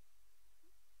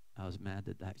I was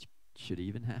mad that should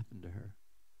even happen to her.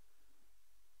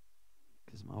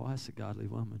 Because my wife's a godly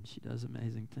woman. She does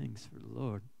amazing things for the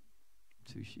Lord.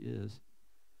 That's who she is.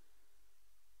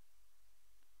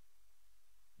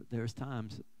 But there's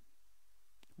times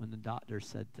when the doctor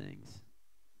said things,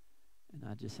 and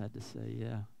I just had to say,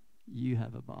 yeah, you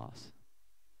have a boss.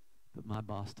 But my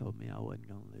boss told me I wasn't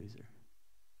going to lose her.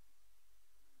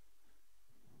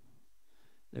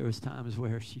 There was times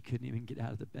where she couldn't even get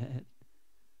out of the bed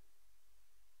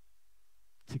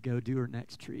to go do her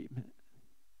next treatment.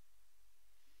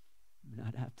 And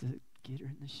I'd have to get her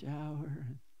in the shower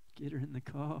and get her in the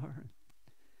car. And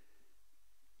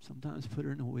sometimes put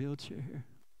her in a wheelchair.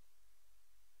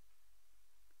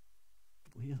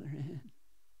 Wheel her in.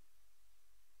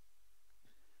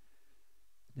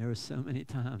 There were so many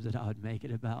times that I would make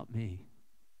it about me.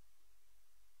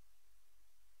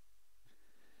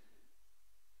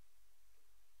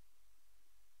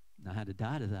 And I had to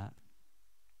die to that.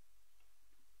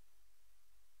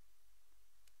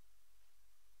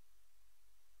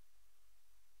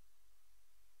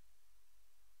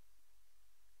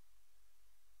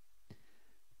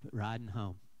 But riding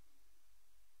home,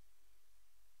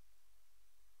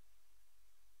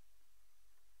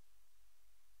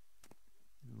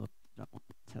 look, I want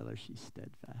to tell her she's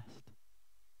steadfast.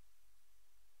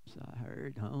 So I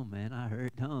hurried home, man. I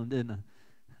hurried home, didn't I?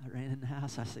 I ran in the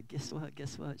house. I said, guess what?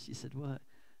 Guess what? She said, what?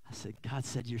 I said, God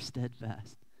said you're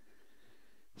steadfast.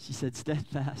 She said,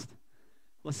 steadfast?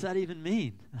 What's that even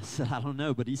mean? I said, I don't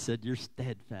know, but he said, you're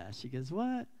steadfast. She goes,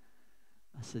 what?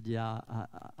 I said, yeah,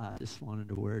 I just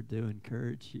wanted a word to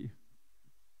encourage you.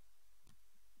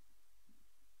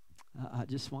 I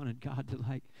just wanted God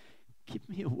to, give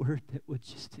me a word that would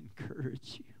just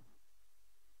encourage you.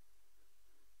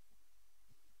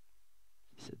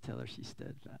 He said, tell her she's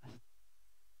steadfast.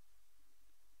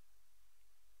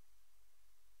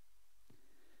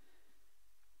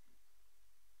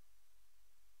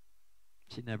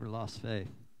 She never lost faith.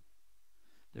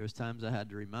 There was times I had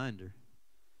to remind her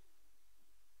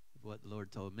of what the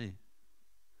Lord told me.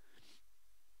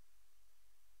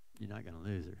 You're not going to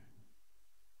lose her.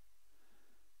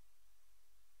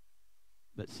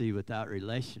 But see, without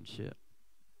relationship,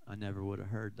 I never would have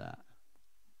heard that.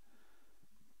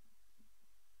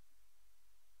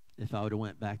 If I would have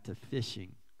went back to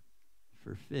fishing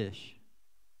for fish,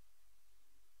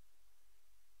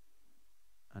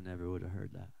 I never would have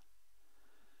heard that.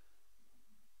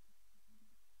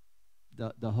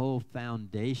 The whole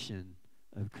foundation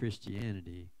of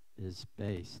Christianity is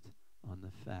based on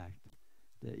the fact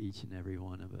that each and every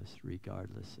one of us,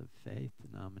 regardless of faith,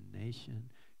 denomination,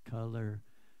 color,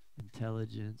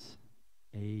 intelligence,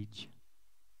 age,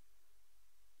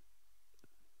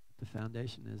 the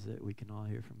foundation is that we can all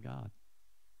hear from God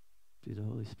through the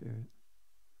Holy Spirit.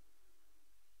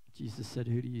 Jesus said,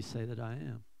 "Who do you say that I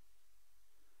am?"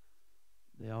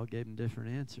 They all gave him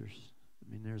different answers. I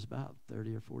mean, there's about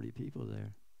 30 or 40 people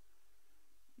there.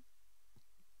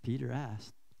 Peter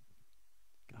asked,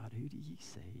 "God, who do you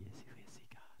say he is? Who is he,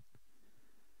 God?"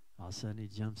 All of a sudden he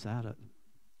jumps out at,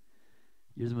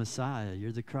 "You're the Messiah,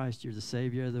 you're the Christ, you're the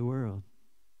Savior of the world."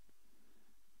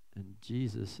 And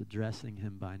Jesus, addressing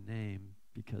him by name,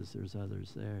 because there's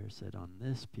others there, said, "On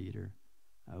this, Peter,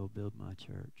 I will build my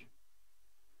church."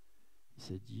 He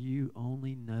said, "You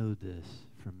only know this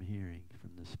from hearing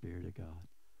from the Spirit of God.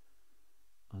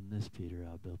 On this, Peter,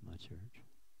 I'll build my church."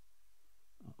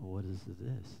 What is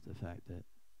this? The fact that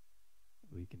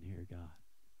we can hear God.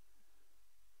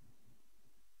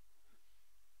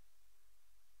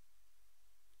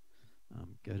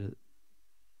 Go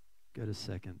to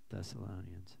 2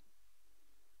 Thessalonians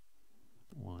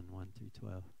 1 through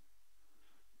 12.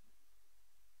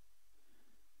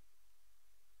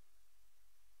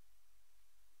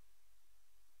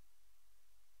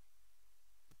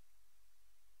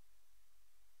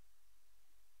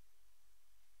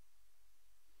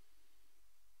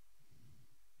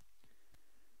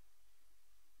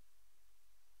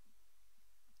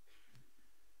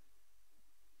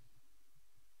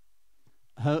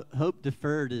 Hope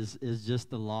deferred is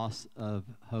just the loss of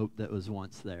hope that was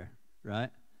once there, right?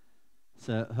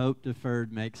 So hope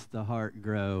deferred makes the heart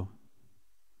grow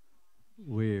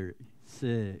weary,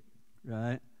 sick,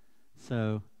 right?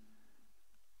 So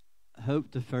hope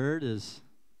deferred is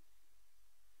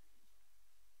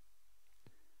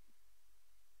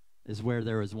where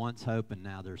there was once hope and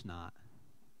now there's not.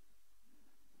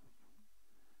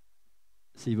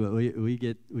 See, but we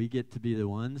get to be the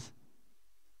ones,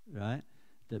 right,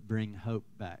 that bring hope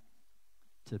back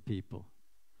to people,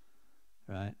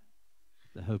 right?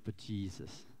 The hope of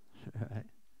Jesus, right?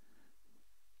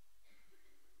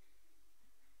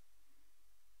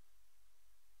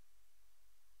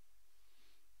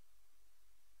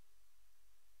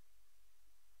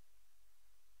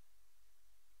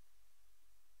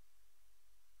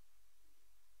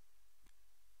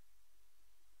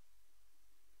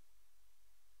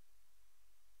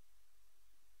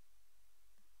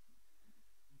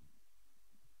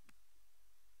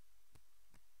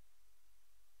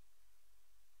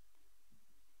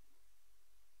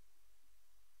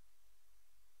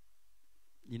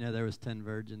 You know, there was 10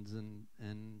 virgins and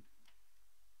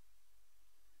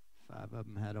 5 of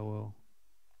them had oil.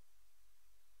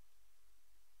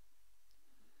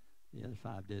 The other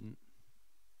 5 didn't.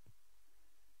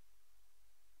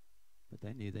 But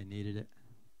they knew they needed it.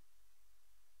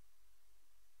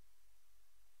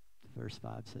 The first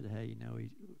 5 said, "Hey, you know,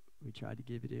 we tried to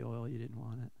give you the oil, you didn't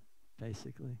want it,"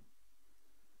 basically.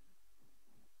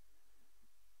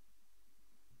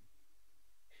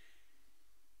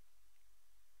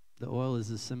 The oil is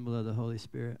a symbol of the Holy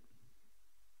Spirit.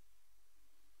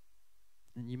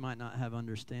 And you might not have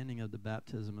understanding of the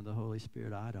baptism of the Holy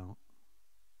Spirit. I don't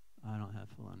have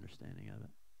full understanding of it.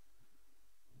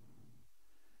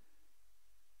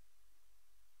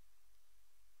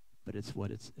 But it's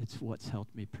what's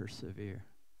helped me persevere.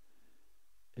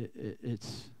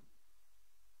 It's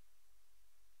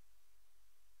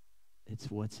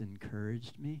what's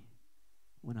encouraged me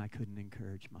when I couldn't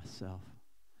encourage myself.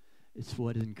 It's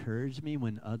what encouraged me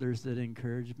when others that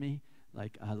encouraged me,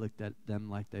 like I looked at them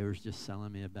like they were just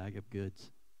selling me a bag of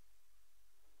goods.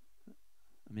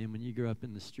 I mean, when you grow up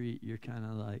in the street, you're kind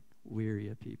of like weary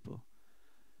of people.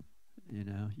 You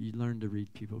know, you learn to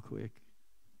read people quick.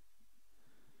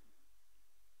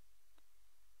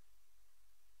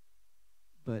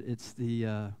 But it's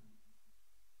it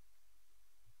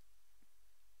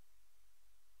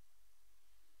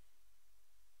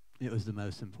was the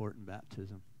most important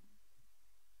baptism.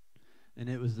 And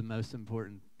it was the most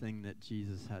important thing that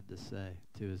Jesus had to say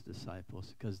to his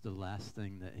disciples, because the last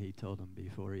thing that he told them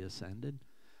before he ascended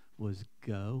was,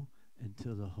 go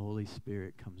until the Holy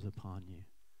Spirit comes upon you,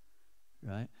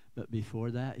 right? But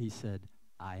before that, he said,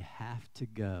 I have to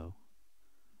go.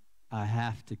 I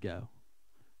have to go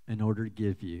in order to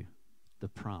give you the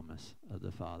promise of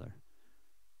the Father,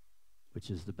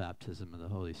 which is the baptism of the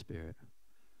Holy Spirit.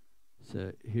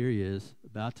 So here he is,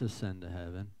 about to ascend to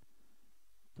heaven.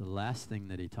 The last thing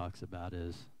that he talks about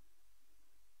is,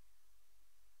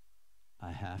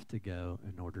 I have to go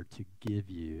in order to give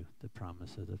you the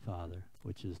promise of the Father,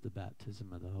 which is the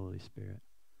baptism of the Holy Spirit.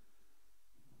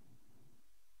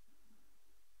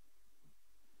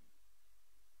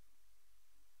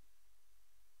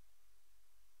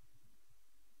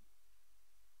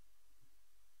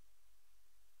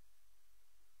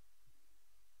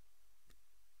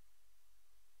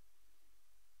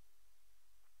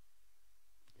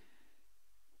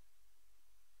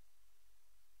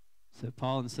 So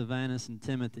Paul and Silvanus and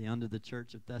Timothy unto the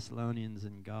church of Thessalonians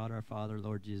and God our Father,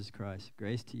 Lord Jesus Christ.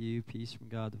 Grace to you, peace from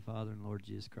God the Father and Lord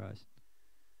Jesus Christ.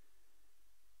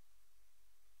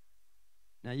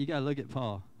 Now you got to look at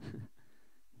Paul.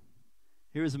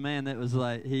 Here was a man that was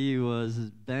like, he was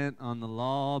bent on the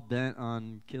law, bent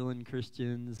on killing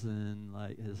Christians, and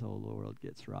like his whole world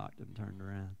gets rocked and turned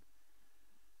around.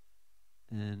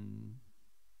 And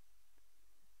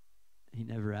he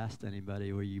never asked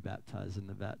anybody, were you baptized in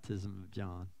the baptism of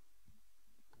John?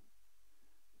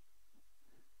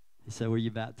 He said, were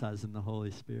you baptized in the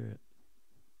Holy Spirit?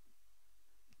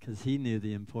 Because he knew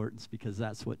the importance, because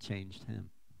that's what changed him.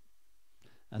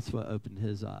 That's what opened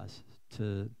his eyes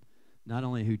to not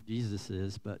only who Jesus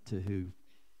is, but to who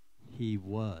he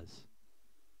was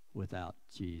without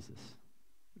Jesus,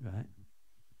 right?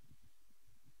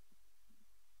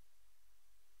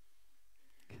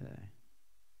 Okay.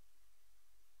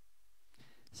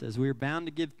 It says, we are bound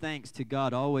to give thanks to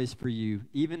God always for you,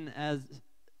 even as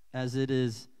it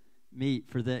is meet,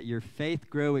 for that your faith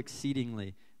grow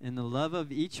exceedingly, and the love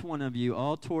of each one of you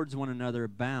all towards one another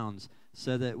abounds,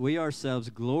 so that we ourselves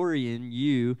glory in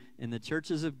you in the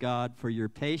churches of God for your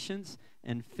patience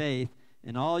and faith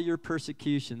in all your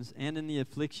persecutions and in the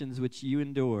afflictions which you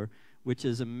endure, which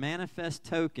is a manifest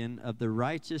token of the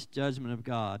righteous judgment of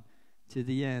God, to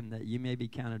the end that you may be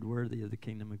counted worthy of the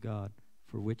kingdom of God,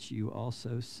 for which you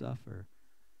also suffer.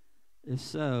 If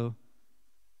so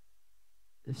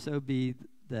be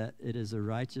that it is a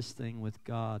righteous thing with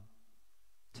God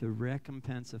to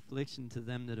recompense affliction to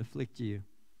them that afflict you,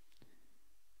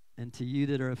 and to you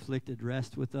that are afflicted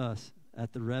rest with us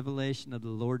at the revelation of the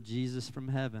Lord Jesus from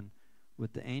heaven,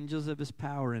 with the angels of his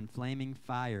power in flaming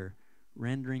fire,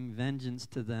 rendering vengeance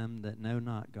to them that know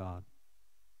not God,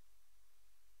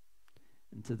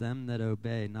 and to them that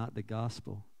obey not the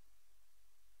gospel,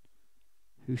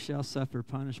 who shall suffer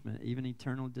punishment, even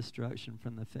eternal destruction,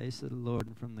 from the face of the Lord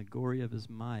and from the glory of his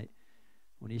might,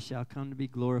 when he shall come to be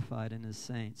glorified in his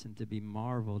saints, and to be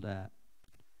marveled at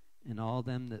in all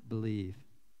them that believe,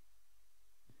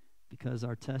 because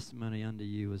our testimony unto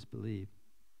you was believed.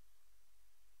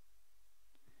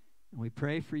 And we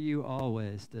pray for you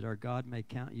always, that our God may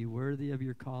count you worthy of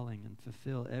your calling, and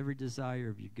fulfill every desire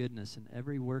of your goodness and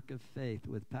every work of faith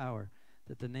with power,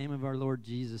 that the name of our Lord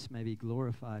Jesus may be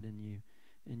glorified in you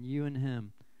and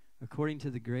him, according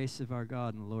to the grace of our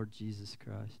God and the Lord Jesus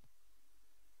Christ.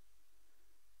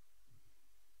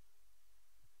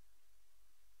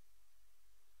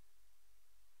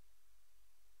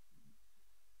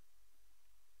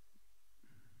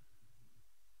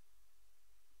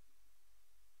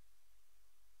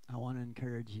 I want to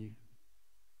encourage you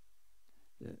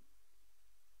that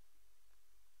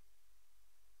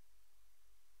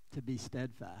to be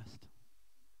steadfast.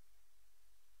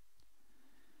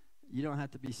 You don't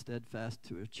have to be steadfast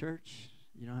to a church.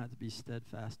 You don't have to be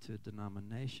steadfast to a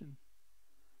denomination.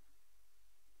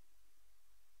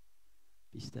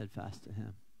 Be steadfast to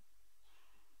him.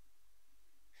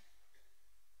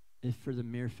 If for the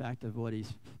mere fact of what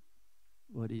he's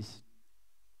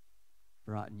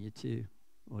brought you to,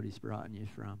 what he's brought you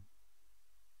from.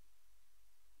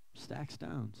 Stack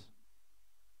stones.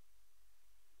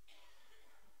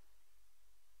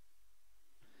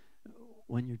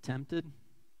 When you're tempted,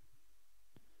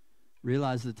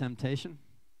 realize the temptation.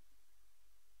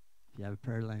 If you have a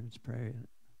prayer language, pray it.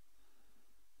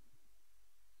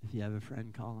 If you have a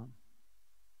friend, call them.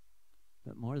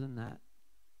 But more than that,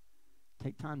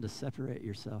 take time to separate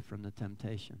yourself from the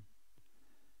temptation.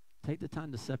 Take the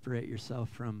time to separate yourself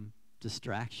from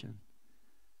distraction,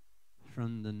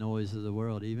 from the noise of the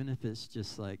world, even if it's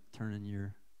just like turning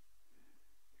your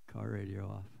car radio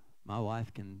off. My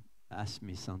wife can ask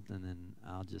me something, and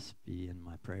I'll just be in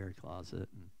my prayer closet,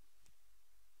 and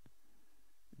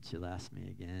she'll ask me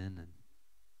again, and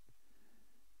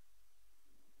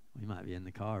we might be in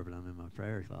the car, but I'm in my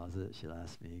prayer closet. She'll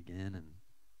ask me again,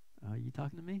 and, are you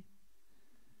talking to me?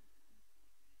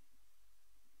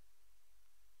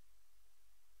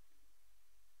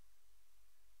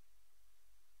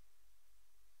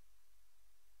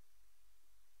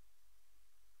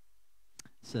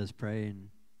 It says praying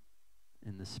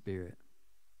in the Spirit,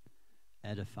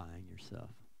 edifying yourself,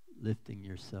 lifting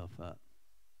yourself up.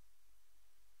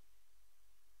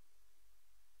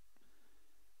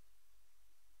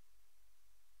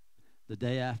 The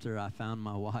day after, I found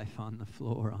my wife on the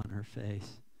floor on her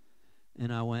face,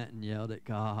 and I went and yelled at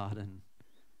God, and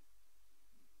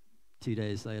 2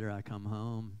 days later, I come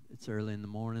home. It's early in the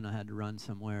morning. I had to run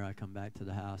somewhere. I come back to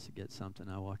the house to get something.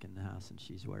 I walk in the house, and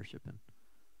she's worshiping.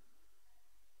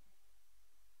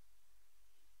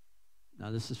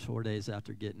 Now, this is 4 days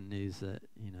after getting news that,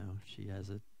 she has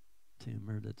a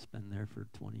tumor that's been there for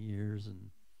 20 years and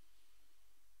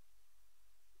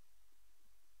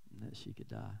that she could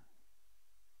die.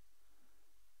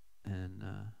 And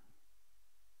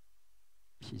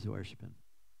she's worshiping.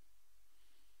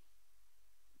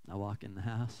 I walk in the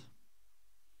house,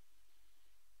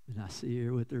 and I see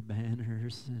her with her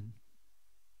banners, and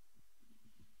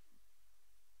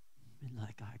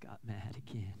like I got mad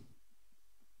again.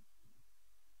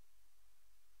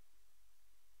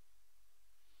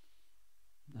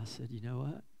 And I said, you know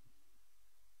what?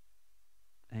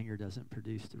 Anger doesn't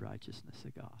produce the righteousness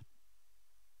of God.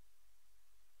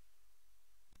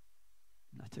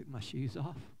 And I took my shoes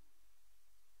off,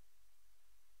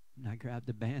 and I grabbed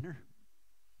the banner.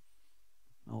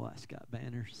 My wife's got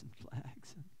banners and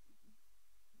flags,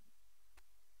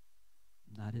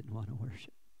 and I didn't want to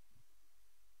worship.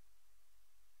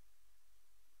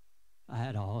 I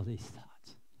had all these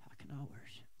thoughts. How can I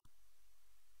worship?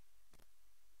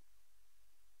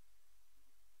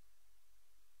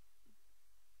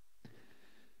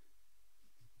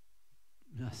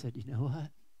 And I said, you know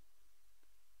what?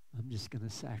 I'm just going to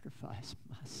sacrifice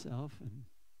myself and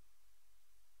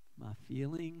my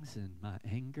feelings and my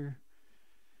anger,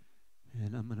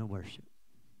 and I'm going to worship.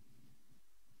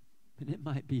 And it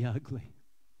might be ugly,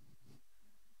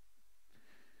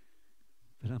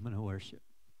 but I'm going to worship.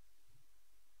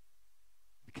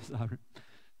 Because I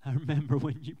remember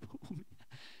when you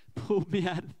pulled me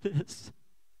out of this.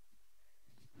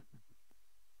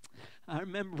 I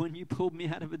remember when you pulled me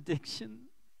out of addiction.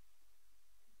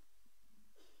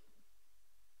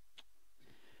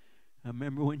 I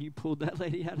remember when you pulled that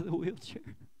lady out of the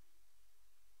wheelchair.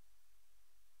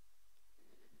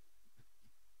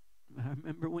 I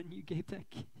remember when you gave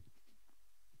that kid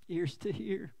ears to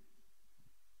hear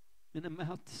and a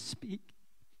mouth to speak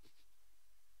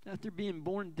after being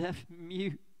born deaf and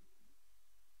mute.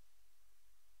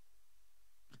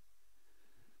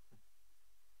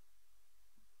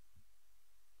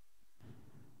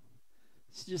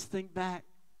 So just think back.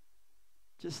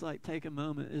 Just like take a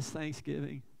moment. It's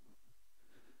Thanksgiving.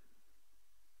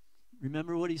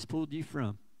 Remember what he's pulled you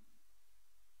from.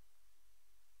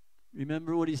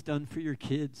 Remember what he's done for your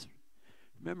kids.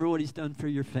 Remember what he's done for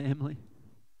your family.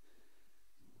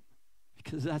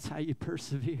 Because that's how you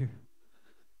persevere.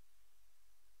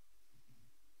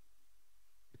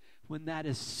 When that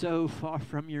is so far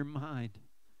from your mind,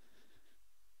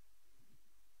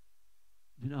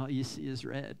 and all you see is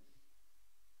red.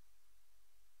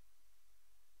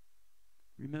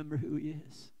 Remember who he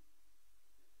is.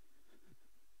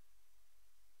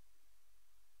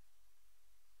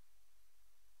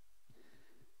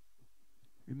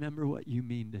 Remember what you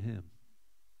mean to him.